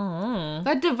 Oh.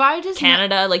 That divide is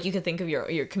Canada, like you could think of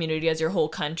your community as your whole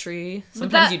country.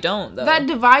 Sometimes you don't though. That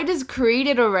divide is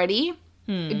created already.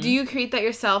 Do you create that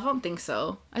yourself? I don't think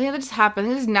so. I think that just happens.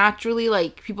 It just naturally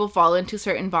like people fall into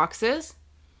certain boxes.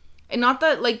 And not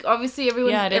that like obviously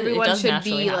everyone should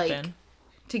be happen. Like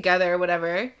together or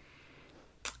whatever.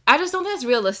 I just don't think it's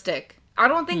realistic. I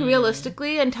don't think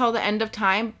realistically until the end of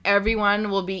time everyone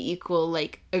will be equal,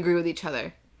 like agree with each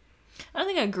other. I don't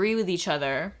think I agree with each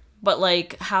other, but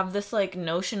like have this like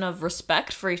notion of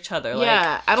respect for each other.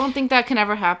 Yeah, like, I don't think that can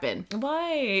ever happen.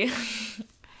 Why?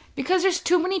 Because there's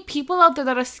too many people out there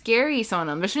that are scary,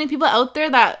 Sonam. There's too many people out there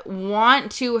that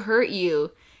want to hurt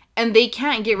you, and they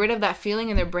can't get rid of that feeling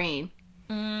in their brain.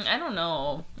 I don't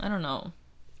know. I don't know.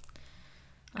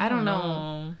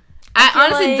 I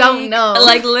honestly don't know.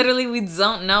 Like, literally, we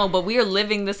don't know, but we are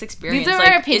living this experience. These are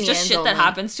like, our opinions. It's just shit only. that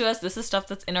happens to us. This is stuff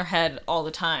that's in our head all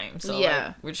the time. So, yeah.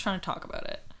 Like, we're just trying to talk about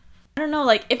it. I don't know,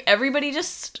 like, if everybody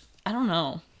just... I don't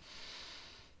know.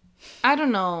 Okay,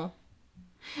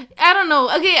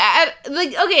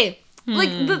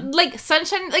 like,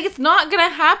 sunshine... Like, it's not gonna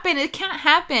happen. It can't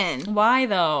happen. Why,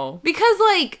 though? Because,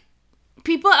 like...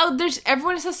 People out there,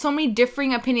 everyone has so many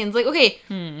differing opinions. Like, okay.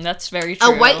 That's very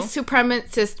true. A white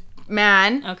supremacist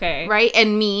man. Okay. Right?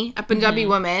 And me, a Punjabi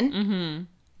woman.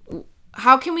 Mm-hmm.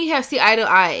 How can we see eye to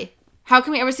eye? How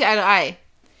can we ever see eye to eye?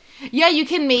 Yeah, you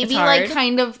can maybe, like,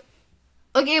 kind of...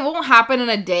 Like, it won't happen in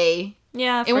a day.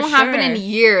 Yeah, It won't happen in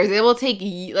years. It will take,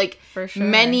 like, for sure.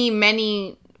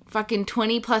 many fucking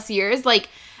 20 plus years. Like...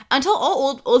 Until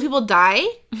all old people die,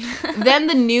 then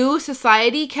the new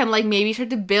society can, like, maybe start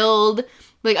to build,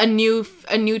 like, a new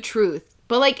truth.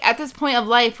 But, like, at this point of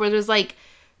life where there's, like,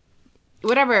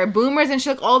 whatever, boomers and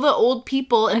shit, like, all the old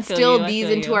people instill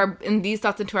these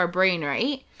thoughts into our brain,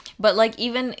 right? But, like,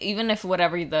 even if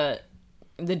whatever the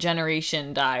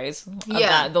generation dies,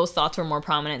 those thoughts were more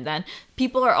prominent then,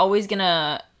 people are always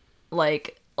gonna,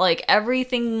 like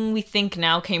everything we think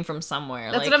now came from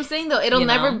somewhere. That's what I'm saying, though.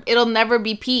 It'll never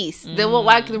be peace. The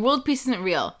world peace isn't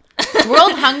real.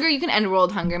 World hunger, you can end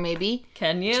world hunger, maybe.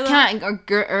 Can you? You can't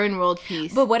earn world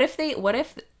peace. But what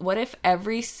if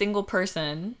every single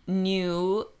person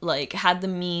knew, like, had the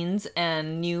means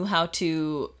and knew how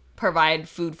to provide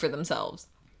food for themselves?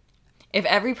 If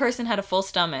every person had a full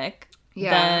stomach,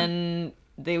 then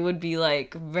they would be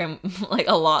like like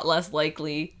a lot less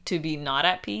likely to be not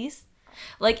at peace.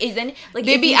 Like then like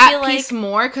they'd be at peace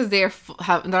more because they're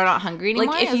not hungry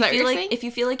anymore. Like if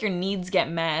you feel like your needs get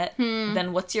met,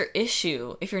 then what's your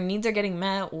issue? If your needs are getting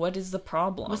met, what is the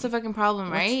problem? What's the fucking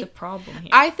problem, right? What's the problem here?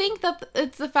 I think that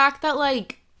it's the fact that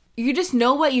like you just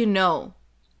know what you know,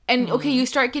 and okay, you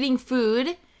start getting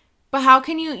food, but how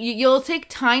can you'll take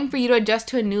time for you to adjust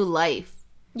to a new life.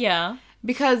 Yeah.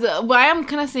 Because why I'm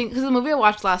kind of saying, because the movie I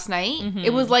watched last night,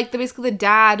 it was like basically the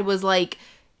dad was like,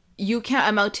 you can't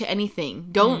amount to anything.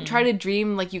 Don't try to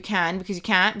dream like you can, because you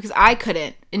can't, because I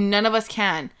couldn't, and none of us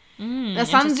can. The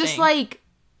son's just like,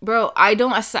 bro, I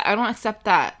don't accept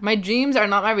that. My dreams are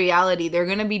not my reality. They're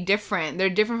gonna be different. They're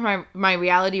different from my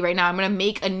reality right now. I'm gonna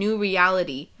make a new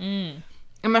reality. I'm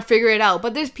gonna figure it out.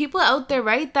 But there's people out there,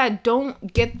 right, that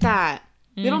don't get that.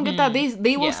 They don't get that.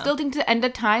 They will still think to the end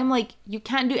of time, like, you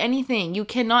can't do anything. You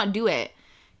cannot do it.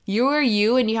 You are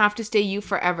you, and you have to stay you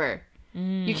forever.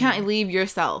 You can't leave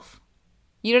yourself.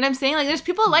 You know what I'm saying? Like, there's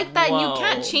people like that, and you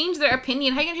can't change their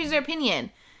opinion. How are you gonna change their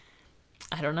opinion?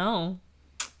 I don't know.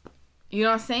 You know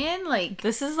what I'm saying? Like,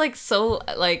 this is like so,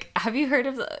 like, have you heard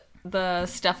of the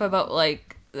stuff about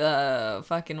like the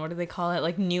fucking, what do they call it?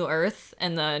 Like New Earth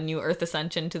and the New Earth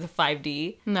ascension to the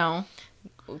 5D? No.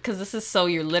 Because this is so,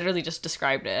 you literally just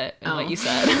described it in what you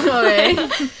said.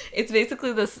 Okay. It's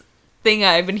basically this thing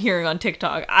I've been hearing on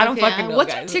TikTok. I don't fucking know,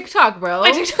 What's guys. your TikTok, bro?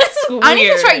 My TikTok's weird. I need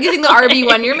to start using the RB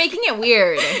one. You're making it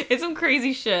weird. It's some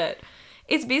crazy shit.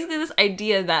 It's basically this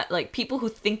idea that, like, people who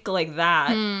think like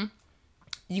that,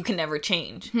 you can never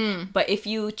change. But if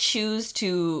you choose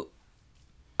to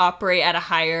operate at a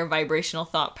higher vibrational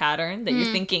thought pattern, that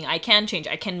you're thinking, I can change,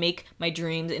 I can make my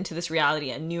dreams into this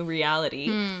reality, a new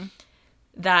reality,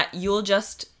 that you'll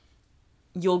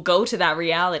go to that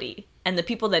reality. And the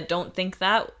people that don't think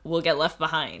that will get left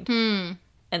behind.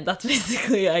 And that's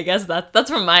basically, I guess, that's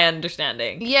from my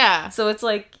understanding. Yeah. So it's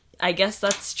like, I guess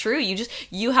that's true.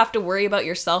 You have to worry about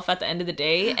yourself at the end of the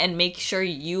day and make sure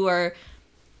you are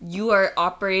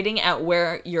operating at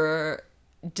where your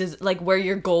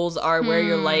goals are, where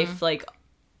your life, like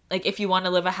if you want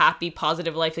to live a happy,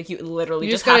 positive life, like you literally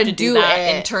just have to do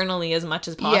that internally as much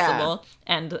as possible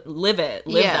and live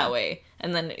that way.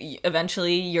 And then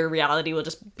eventually your reality will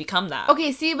just become that.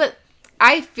 Okay, see, but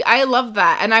I love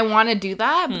that and I want to do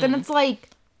that. But then it's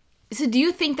like, so do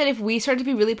you think that if we start to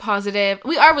be really positive,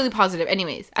 we are really positive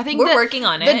anyways. I think we're working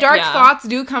on it. The dark thoughts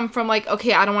do come from like,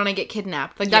 okay, I don't want to get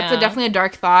kidnapped. Like that's definitely a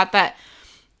dark thought that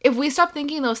if we stop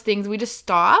thinking those things, we just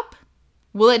stop.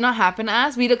 Will it not happen to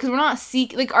us? Because we're not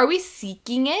are we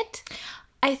seeking it?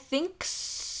 I think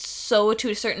so, to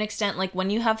a certain extent. Like when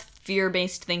you have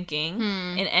fear-based thinking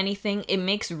in anything, it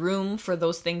makes room for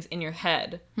those things in your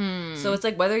head. So it's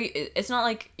like it's not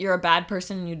like you're a bad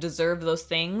person and you deserve those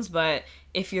things, but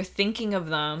if you're thinking of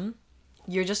them,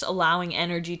 you're just allowing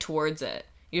energy towards it.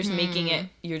 You're just making it.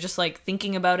 You're just like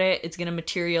thinking about it. It's gonna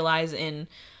materialize in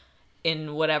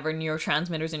whatever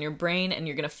neurotransmitters in your brain, and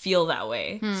you're gonna feel that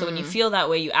way. So when you feel that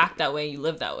way, you act that way, you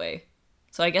live that way.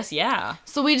 So I guess, yeah.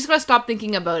 So we just gotta stop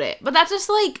thinking about it. But that's just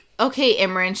like, okay,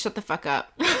 Imran, shut the fuck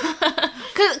up.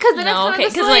 Cause then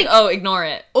it's like, oh, ignore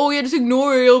it. Oh yeah, just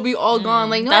ignore it, it'll be all gone.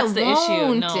 Like, no, that's it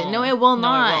won't. Issue. No, it will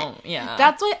not. It won't. Yeah.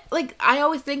 That's what, like, I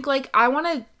always think, like, I want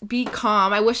to be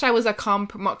calm. I wish I was a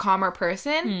calmer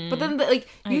person. But then, like,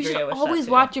 you should always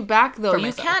watch your back, though.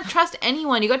 You can't trust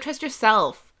anyone. You gotta trust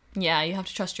yourself. Yeah, you have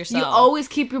to trust yourself. You always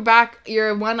keep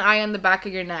your one eye on the back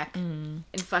of your neck. And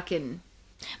fucking...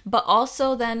 But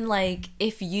also then, like,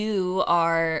 if you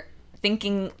are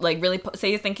thinking, like, really... Say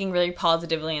you're thinking really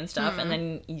positively and stuff, and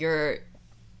then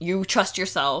you trust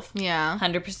yourself. Yeah.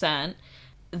 100%.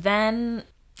 Then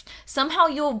somehow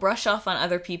you'll brush off on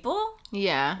other people.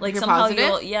 Yeah. Like, somehow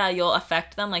you'll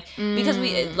affect them. Like, because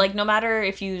we... Like, no matter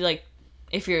if you, like...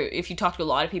 If you talk to a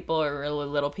lot of people or really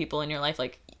little people in your life,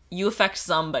 like... You affect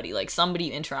somebody, like somebody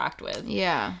you interact with.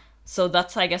 Yeah. So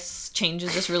that's, I guess, change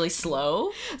is just really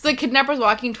slow. So the kidnapper's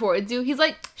walking towards you. He's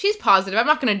like, she's positive. I'm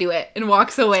not going to do it. And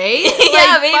walks away.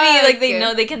 Yeah, maybe. Fuck. Like, they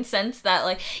know, they can sense that.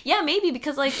 Like, yeah, maybe.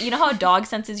 Because, like, you know how a dog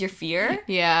senses your fear?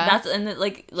 Yeah. That's, and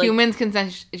like humans can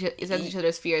sense each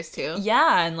other's fears, too.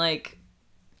 Yeah, and, like,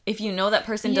 if you know that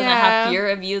person doesn't have fear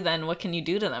of you, then what can you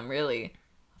do to them, really?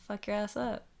 Fuck your ass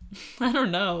up. I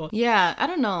don't know. Yeah, I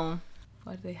don't know.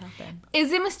 Why do they happen?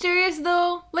 Is it mysterious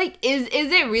though? Like, is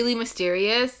it really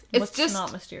mysterious? It's What's just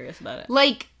not mysterious about it.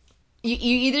 Like,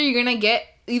 you're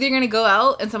gonna go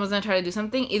out and someone's gonna try to do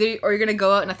something, or you're gonna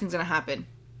go out and nothing's gonna happen.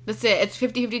 That's it. It's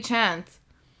 50-50 chance.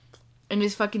 And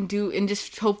just fucking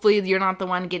just hopefully you're not the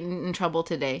one getting in trouble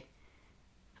today.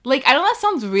 Like, I know that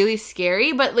sounds really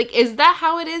scary, but, like, is that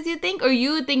how it is, you think? Or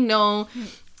you think, no...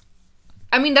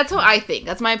 I mean, that's what I think.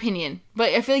 That's my opinion. But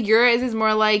I feel like yours is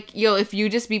more like, yo, if you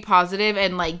just be positive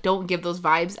and, like, don't give those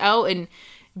vibes out and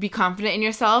be confident in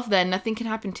yourself, then nothing can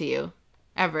happen to you.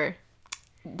 Ever.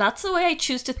 That's the way I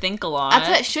choose to think a lot. That's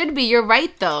what it should be. You're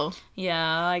right, though.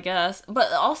 Yeah, I guess.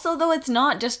 But also, though, it's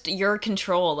not just your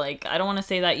control. Like, I don't want to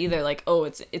say that either. Like, oh,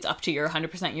 it's up to your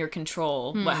 100% your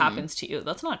control what happens to you.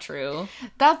 That's not true.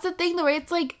 That's the thing, the way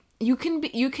it's like, you can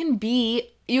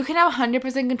have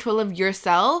 100% control of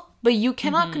yourself, but you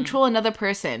cannot control another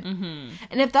person.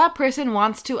 And if that person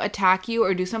wants to attack you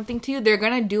or do something to you, they're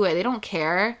gonna do it. They don't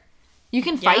care. You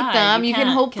can fight them. You can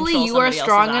hopefully you are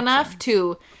strong enough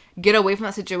to get away from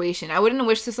that situation. I wouldn't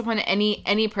wish this upon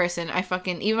any person.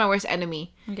 Even my worst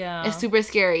enemy. Yeah. It's super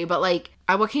scary, but like,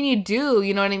 what can you do?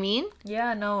 You know what I mean?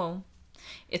 Yeah, no.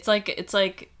 It's like, it's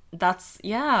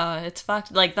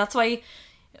fucked. Like, that's why...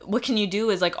 What can you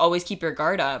do is, like, always keep your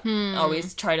guard up.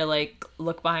 Always try to, like,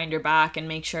 look behind your back and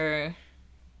make sure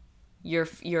you're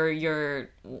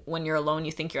when you're alone,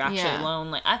 you think you're actually alone.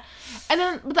 Like,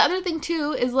 but the other thing,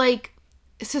 too, is, like,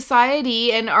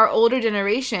 society and our older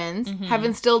generations have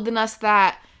instilled in us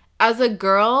that as a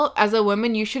girl, as a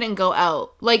woman, you shouldn't go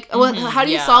out. Like, how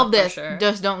do you solve this? Sure.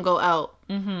 Just don't go out.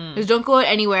 Just don't go out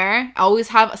anywhere. Always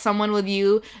have someone with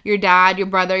you, your dad, your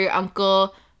brother, your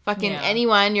uncle... Fucking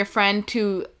anyone, your friend,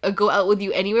 to go out with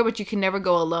you anywhere, but you can never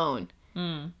go alone.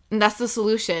 And that's the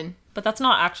solution. But that's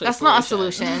not actually That's not a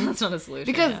solution. That's not a solution.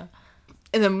 Because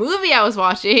in the movie I was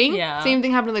watching, same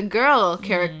thing happened to the girl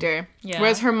character.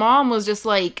 Whereas her mom was just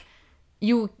like,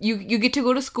 you get to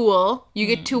go to school, you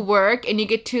get to work, and you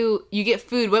get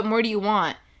food. What more do you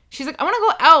want? She's like, I want to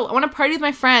go out. I want to party with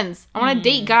my friends. I want to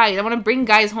date guys. I want to bring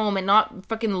guys home and not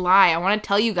fucking lie. I want to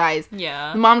tell you guys.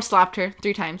 Yeah. The mom slapped her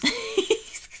 3 times.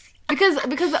 Because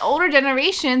the older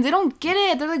generations, they don't get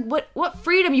it. They're like, what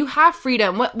freedom? You have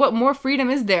freedom. What more freedom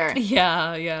is there?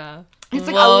 Yeah. It's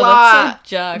like a lot.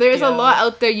 So there's a lot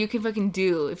out there you can fucking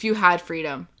do if you had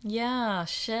freedom. Yeah,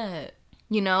 shit.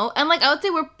 You know? And like, I would say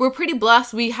we're pretty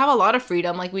blessed. We have a lot of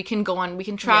freedom. Like, we can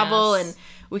travel and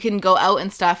we can go out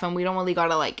and stuff, and we don't really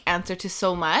gotta like answer to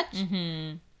so much.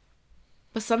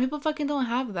 But some people fucking don't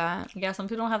have that. Yeah, some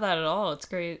people don't have that at all. It's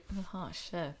great. Oh,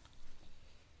 shit.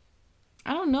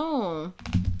 I don't know.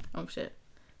 Oh, shit.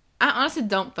 I honestly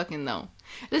don't fucking know.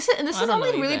 This is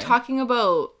only really talking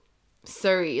about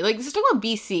Surrey. Like, this is talking about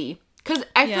BC. Because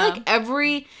I feel like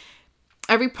every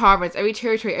province, every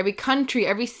territory, every country,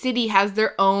 every city has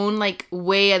their own, like,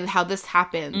 way of how this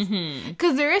happens.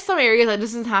 Because there is some areas that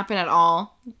this doesn't happen at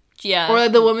all. Yeah. Or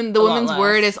like the woman's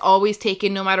word is always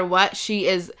taken no matter what. She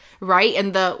is right,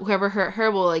 and whoever hurt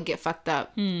her will, like, get fucked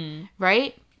up.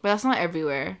 Right? But that's not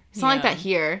everywhere. It's not like that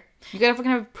here. You gotta fucking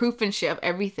have proof and shit of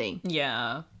everything.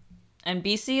 Yeah. And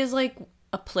BC is like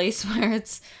a place where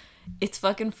it's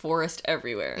fucking forest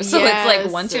everywhere. So it's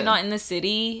like, once you're not in the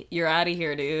city, you're out of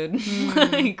here, dude.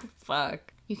 Like,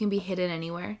 fuck. You can be hidden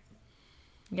anywhere.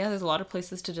 Yeah, there's a lot of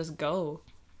places to just go.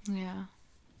 Yeah.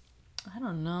 I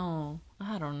don't know.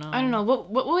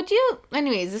 What would you...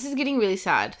 Anyways, this is getting really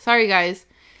sad. Sorry, guys.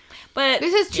 But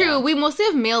this is true. Yeah. We mostly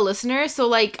have male listeners, so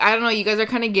like, I don't know, you guys are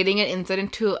kind of getting an insight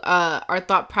into our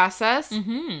thought process.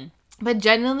 But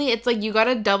generally, it's like you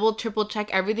gotta double, triple check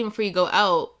everything before you go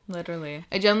out. Literally.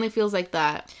 It generally feels like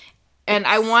that. And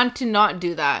I want to not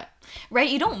do that. Right?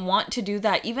 You don't want to do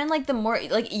that. Even like the more,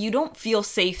 like, you don't feel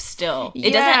safe still.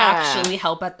 It doesn't actually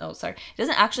help It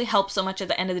doesn't actually help so much at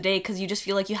the end of the day, because you just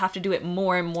feel like you have to do it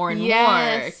more and more and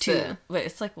more to... But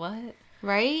it's like, what?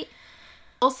 Right?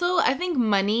 Also, I think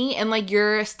money and, like,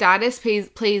 your status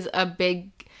plays a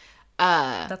big...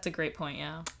 That's a great point,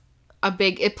 yeah.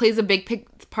 It plays a big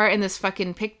part in this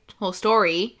fucking whole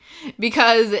story.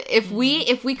 Because if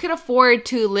we could afford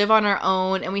to live on our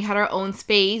own and we had our own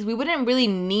space, we wouldn't really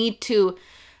need to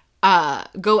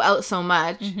go out so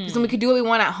much. Because then we could do what we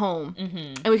want at home.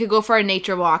 And we could go for a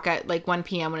nature walk at, like, 1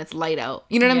 p.m. when it's light out.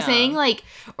 You know what I'm saying? Like,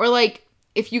 or, like...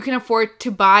 If you can afford to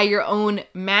buy your own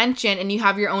mansion and you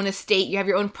have your own estate, you have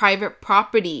your own private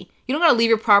property. You don't gotta leave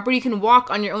your property. You can walk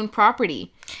on your own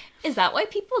property. Is that why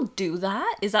people do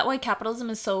that? Is that why capitalism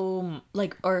is so,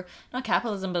 like, or not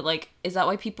capitalism, but like, is that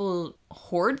why people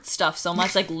hoard stuff so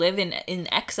much, like live in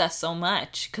excess so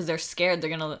much? Because they're scared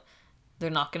they're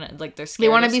not gonna, like, they're scared. They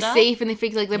want to be safe, and they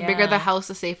think like the bigger the house,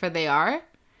 the safer they are.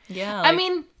 Yeah. Like, I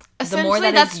mean,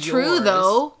 essentially that's true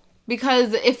though.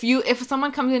 Because if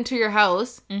someone comes into your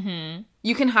house,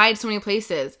 you can hide so many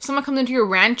places. If someone comes into your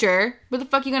rancher, where the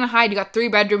fuck are you gonna hide? You got 3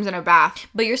 bedrooms and a bath.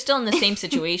 But you're still in the same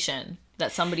situation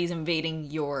that somebody's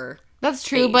invading your That's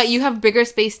true, but you have bigger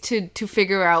space to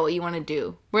figure out what you want to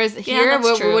do. Whereas here,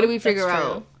 what do we figure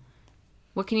out?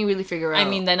 What can you really figure out? I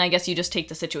mean, then I guess you just take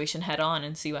the situation head on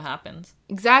and see what happens.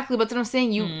 Exactly, but that's what I'm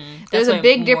saying. There's a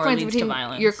big difference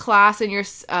between your class and your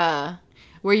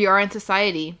where you are in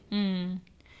society.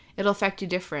 It'll affect you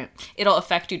different. It'll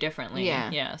affect you differently. Yeah.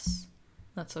 Yes.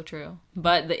 That's so true.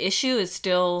 But the issue is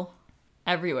still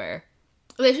everywhere.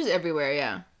 The issue is everywhere,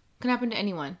 yeah. Can happen to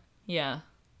anyone. Yeah.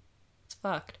 It's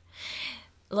fucked.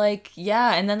 Like,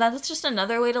 yeah, and then that's just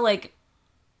another way to, like,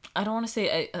 I don't want to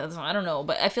say, I don't know,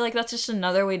 but I feel like that's just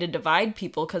another way to divide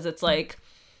people, because it's like,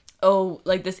 oh,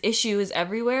 like, this issue is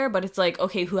everywhere, but it's like,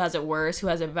 okay, who has it worse, who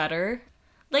has it better?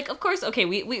 Like, of course, okay,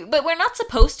 but we're not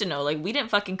supposed to know. Like, we didn't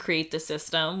fucking create the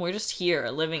system. We're just here,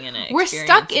 living in it. We're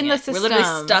stuck in the system. We're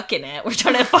literally stuck in it. We're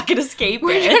trying to fucking escape it.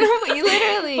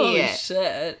 Literally. Holy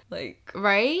shit. Like.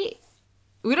 Right?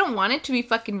 We don't want it to be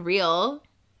fucking real.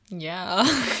 Yeah.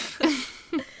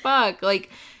 Fuck. Like,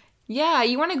 yeah,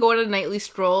 you want to go on a nightly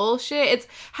stroll? Shit.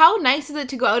 How nice is it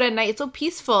to go out at night? It's so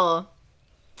peaceful.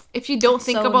 If you don't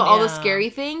think about all the scary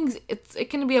things, it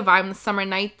can be a vibe in the summer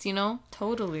nights, you know?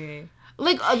 Totally.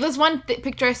 Like, there's one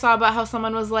picture I saw about how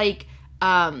someone was like,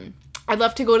 I'd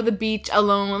love to go to the beach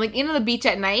alone. Like, you know, the beach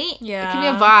at night? Yeah. It can be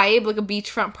a vibe, like a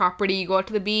beachfront property. You go out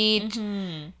to the beach.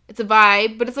 Mm-hmm. It's a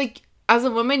vibe. But it's like, as a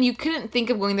woman, you couldn't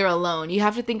think of going there alone. You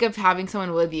have to think of having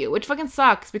someone with you, which fucking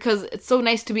sucks because it's so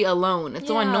nice to be alone. It's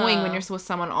so annoying when you're with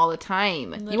someone all the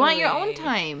time. Literally. You want your own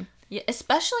time. Yeah,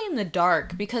 especially in the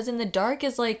dark, because in the dark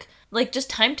is like just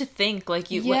time to think.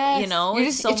 Like you know,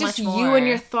 it's just you and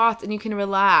your thoughts, and you can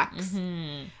relax.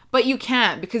 Mm-hmm. But you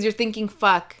can't because you're thinking,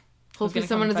 "Fuck, hopefully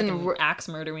someone doesn't axe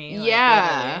murder me."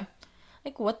 Yeah,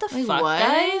 like what the fuck,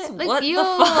 guys? Like, what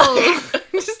the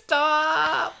fuck?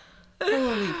 Stop.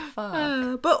 Holy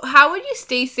fuck. But how would you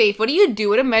stay safe? What do you do?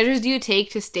 What measures do you take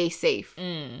to stay safe?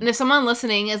 And if someone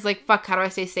listening is like, "Fuck, how do I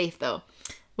stay safe?" Though,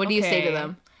 what do you say to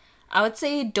them? I would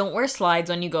say don't wear slides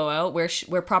when you go out.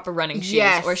 Wear proper running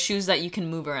shoes or shoes that you can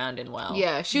move around in well.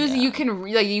 Yeah, shoes you can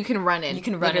run in. You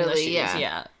can run in the shoes.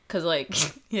 Yeah. Cause like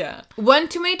one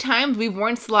too many times we've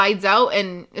worn slides out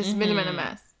and it's been a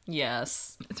mess.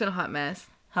 Yes, it's been a hot mess.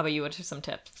 How about you? What are some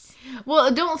tips? Well,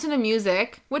 don't listen to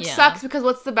music, which sucks because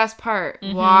what's the best part?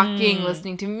 Mm-hmm. Walking,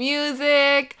 listening to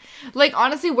music. Like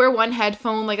honestly, wear one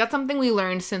headphone. Like that's something we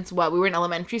learned since we were in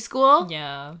elementary school.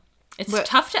 Yeah. It's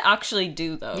tough to actually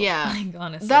do, though. Yeah. Like,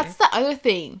 honestly. That's the other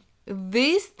thing.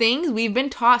 These things we've been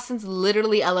taught since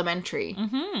literally elementary.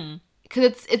 Mm-hmm.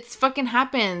 Because it's fucking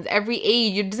happens every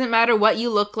age. It doesn't matter what you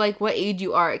look like, what age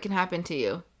you are. It can happen to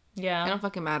you. Yeah. It don't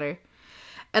fucking matter.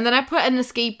 And then I put an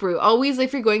escape route. Always,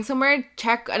 if you're going somewhere,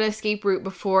 check an escape route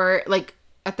before, like,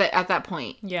 at that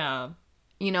point. Yeah.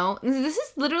 You know? This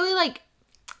is literally, like,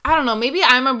 I don't know. Maybe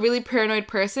I'm a really paranoid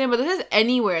person, but this is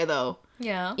anywhere, though.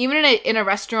 Yeah. Even in a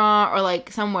restaurant or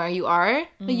like somewhere you are,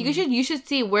 like you should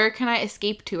see where can I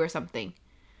escape to or something,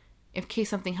 in case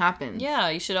something happens. Yeah,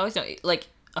 you should always know, like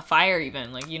a fire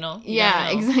even, like you know.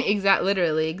 Yeah,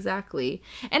 exactly,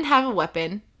 and have a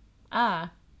weapon.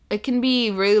 It can be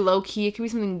really low key. It can be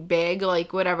something big,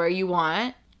 like whatever you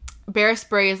want. Bear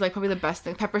spray is like probably the best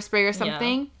thing. Pepper spray or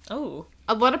something. Yeah. Oh.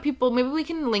 A lot of people. Maybe we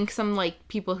can link some like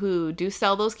people who do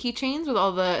sell those keychains with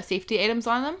all the safety items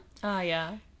on them.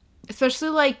 Yeah. Especially,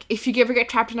 like, if you ever get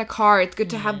trapped in a car, it's good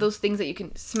to have those things that you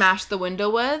can smash the window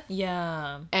with.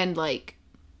 Yeah. And, like,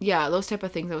 yeah, those type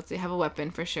of things, I would say, have a weapon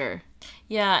for sure.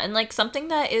 Yeah, and, like, something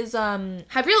that is,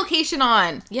 have your location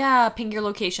on. Yeah, ping your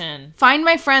location. Find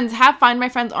My Friends. Have Find My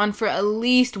Friends on for at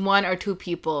least 1 or 2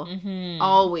 people. Mm-hmm.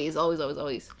 Always.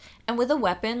 And with a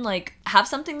weapon, like, have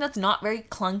something that's not very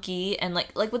clunky. And,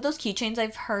 like with those keychains,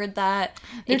 I've heard that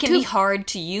it can be hard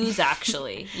to use,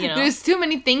 actually. You know? There's too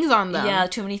many things on them. Yeah,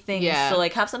 too many things. Yeah. So,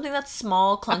 like, have something that's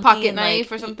small, clunky. A pocket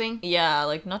knife or something? Yeah,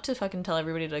 like, not to fucking tell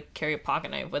everybody to carry a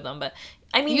pocket knife with them, but...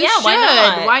 I mean, why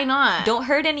not? Why not? Don't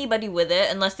hurt anybody with it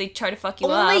unless they try to fuck you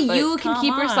up. Only you can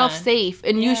keep yourself safe.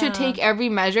 And you should take every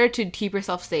measure to keep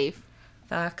yourself safe.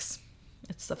 Facts.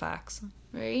 It's the facts.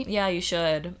 Right? Yeah, you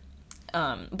should.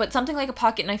 But something like a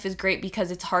pocket knife is great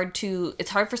because it's hard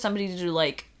for somebody to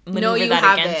like maneuver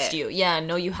that against you. Yeah,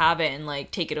 know you have it and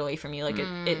like take it away from you. Like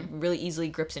it really easily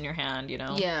grips in your hand, you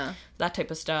know? Yeah. That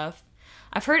type of stuff.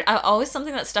 I've heard always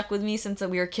something that stuck with me since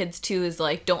we were kids too is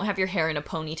like don't have your hair in a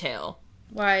ponytail.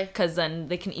 Why? Because then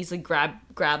they can easily grab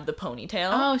the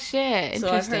ponytail. Oh shit! Interesting. So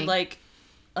I've heard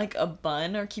like a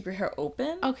bun or keep your hair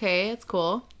open. Okay, that's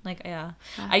cool. Like yeah,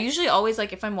 I usually always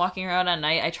like if I'm walking around at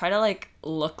night, I try to like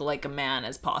look like a man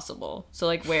as possible. So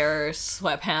like wear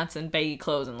sweatpants and baggy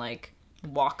clothes and like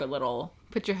walk a little.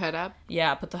 Put your hood up.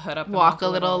 Yeah, put the hood up. Walk a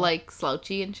little like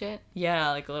slouchy and shit.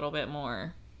 Yeah, like a little bit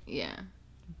more. Yeah.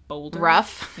 Bolder.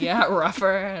 Rough. Yeah,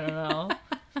 rougher. I don't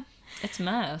know. It's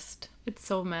messed. It's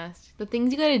so messed. The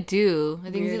things you gotta do.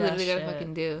 The things Weird you literally gotta shit.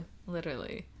 fucking do.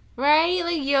 Literally. Right?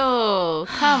 Like, yo,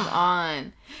 come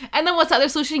on. And then what's the other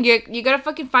solution? You gotta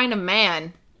fucking find a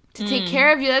man to take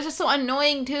care of you. That's just so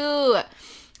annoying, too. I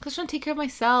just want to take care of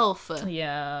myself.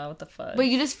 Yeah, what the fuck? But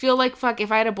you just feel like, fuck,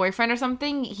 if I had a boyfriend or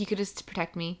something, he could just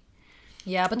protect me.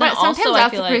 Yeah, but then sometimes also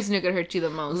that's I feel the person who could hurt you the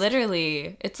most.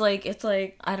 Literally, it's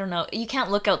like I don't know. You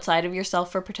can't look outside of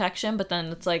yourself for protection, but then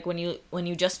it's like when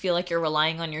you just feel like you're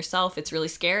relying on yourself, it's really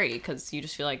scary because you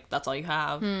just feel like that's all you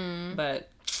have. But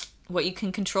what you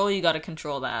can control, you got to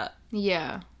control that.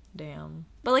 Yeah. Damn.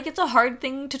 But like, it's a hard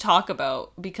thing to talk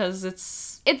about because it's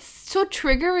so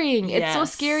triggering. Yes. It's so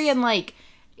scary and like.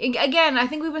 Again, I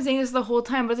think we've been saying this the whole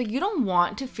time, but it's like, you don't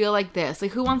want to feel like this. Like,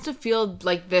 who wants to feel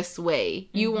like this way?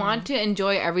 You want to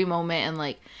enjoy every moment and,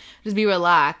 like, just be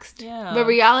relaxed. Yeah. But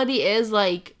reality is,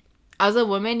 like, as a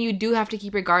woman, you do have to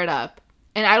keep your guard up.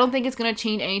 And I don't think it's going to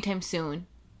change anytime soon.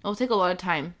 It'll take a lot of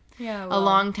time. Yeah, a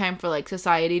long time for, like,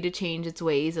 society to change its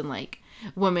ways and, like,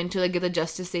 women to, like, get the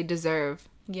justice they deserve.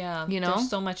 Yeah. You know? There's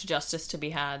so much justice to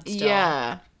be had still.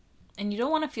 Yeah. And you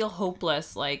don't want to feel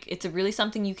hopeless. Like, it's really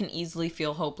something you can easily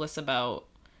feel hopeless about.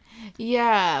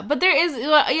 Yeah. But there is,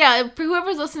 yeah, for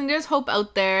whoever's listening, there's hope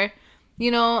out there. You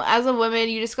know, as a woman,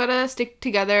 you just gotta stick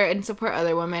together and support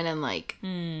other women and, like,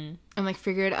 and, like,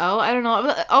 figure it out. I don't know.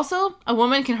 But also, a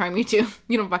woman can harm you, too.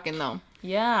 You don't fucking know.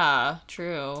 Yeah,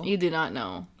 true. You do not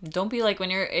know. Don't be, like, when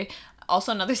you're...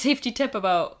 Also, another safety tip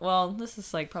about... Well, this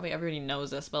is, like, probably everybody knows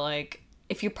this, but, like...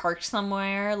 If you parked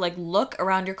somewhere, like, look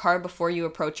around your car before you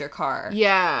approach your car.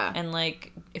 Yeah. And,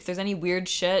 like, if there's any weird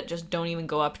shit, just don't even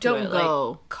go up to it. Don't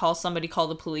go. Like, call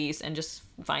the police, and just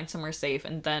find somewhere safe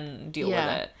and then deal with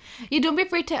it. Yeah, don't be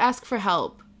afraid to ask for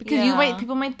help. Because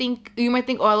people might think,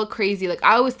 oh, I look crazy. Like,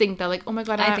 I always think that, like, oh my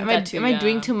God, am I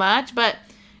doing too much? But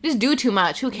just do too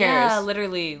much. Who cares? Yeah,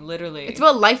 literally. It's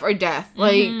about life or death.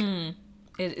 Like,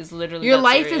 it is literally your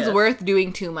life serious. is worth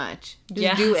doing too much.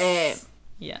 Just do it.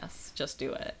 Yes, just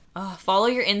do it. Follow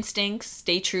your instincts.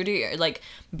 Stay true to your, like,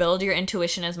 build your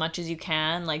intuition as much as you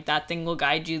can. Like, that thing will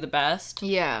guide you the best.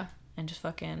 Yeah. And just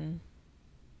fucking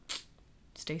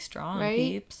stay strong, right?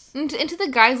 peeps. And to the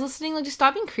guys listening, like, just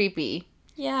stop being creepy.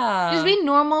 Yeah. Just be a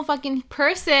normal fucking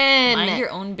person. Mind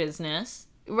your own business.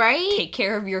 Right? Take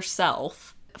care of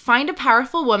yourself. Find a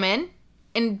powerful woman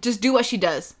and just do what she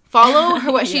does. Follow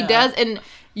her what she does and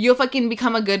you'll fucking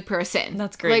become a good person.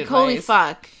 That's great Like, advice. holy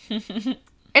fuck.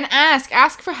 And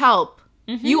ask for help.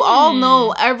 You all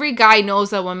know, every guy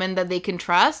knows a woman that they can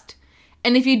trust.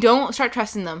 And if you don't, start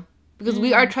trusting them. Because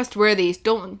we are trustworthy.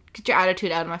 Don't get your attitude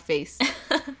out of my face.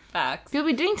 Facts. People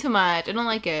be doing too much. I don't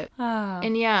like it.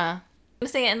 And yeah. I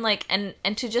was saying, and like, and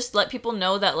to just let people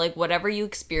know that, like, whatever you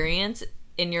experience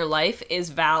in your life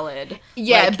is valid.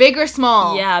 Yeah, like, big or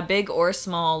small. Yeah, big or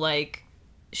small. Like,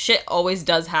 shit always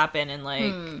does happen. And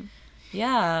like,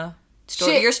 yeah.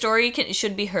 Your story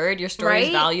should be heard. Your story is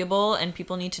valuable, and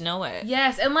people need to know it.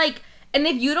 Yes, and like, and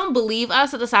if you don't believe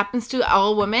us that this happens to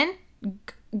all women,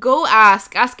 go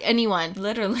ask anyone.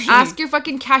 Literally, ask your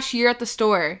fucking cashier at the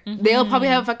store. They'll probably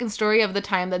have a fucking story of the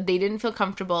time that they didn't feel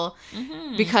comfortable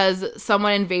because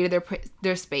someone invaded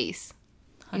their space.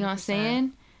 100%. You know what I'm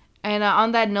saying? And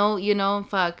on that note, you know,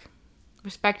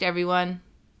 respect everyone.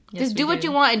 Yes, just do what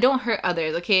you want and don't hurt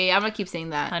others. Okay, I'm gonna keep saying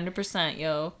that. 100%,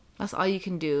 yo. That's all you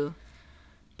can do.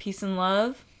 Peace and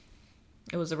love.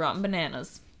 It was a rotten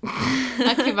bananas.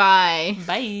 Okay, bye.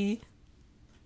 Bye.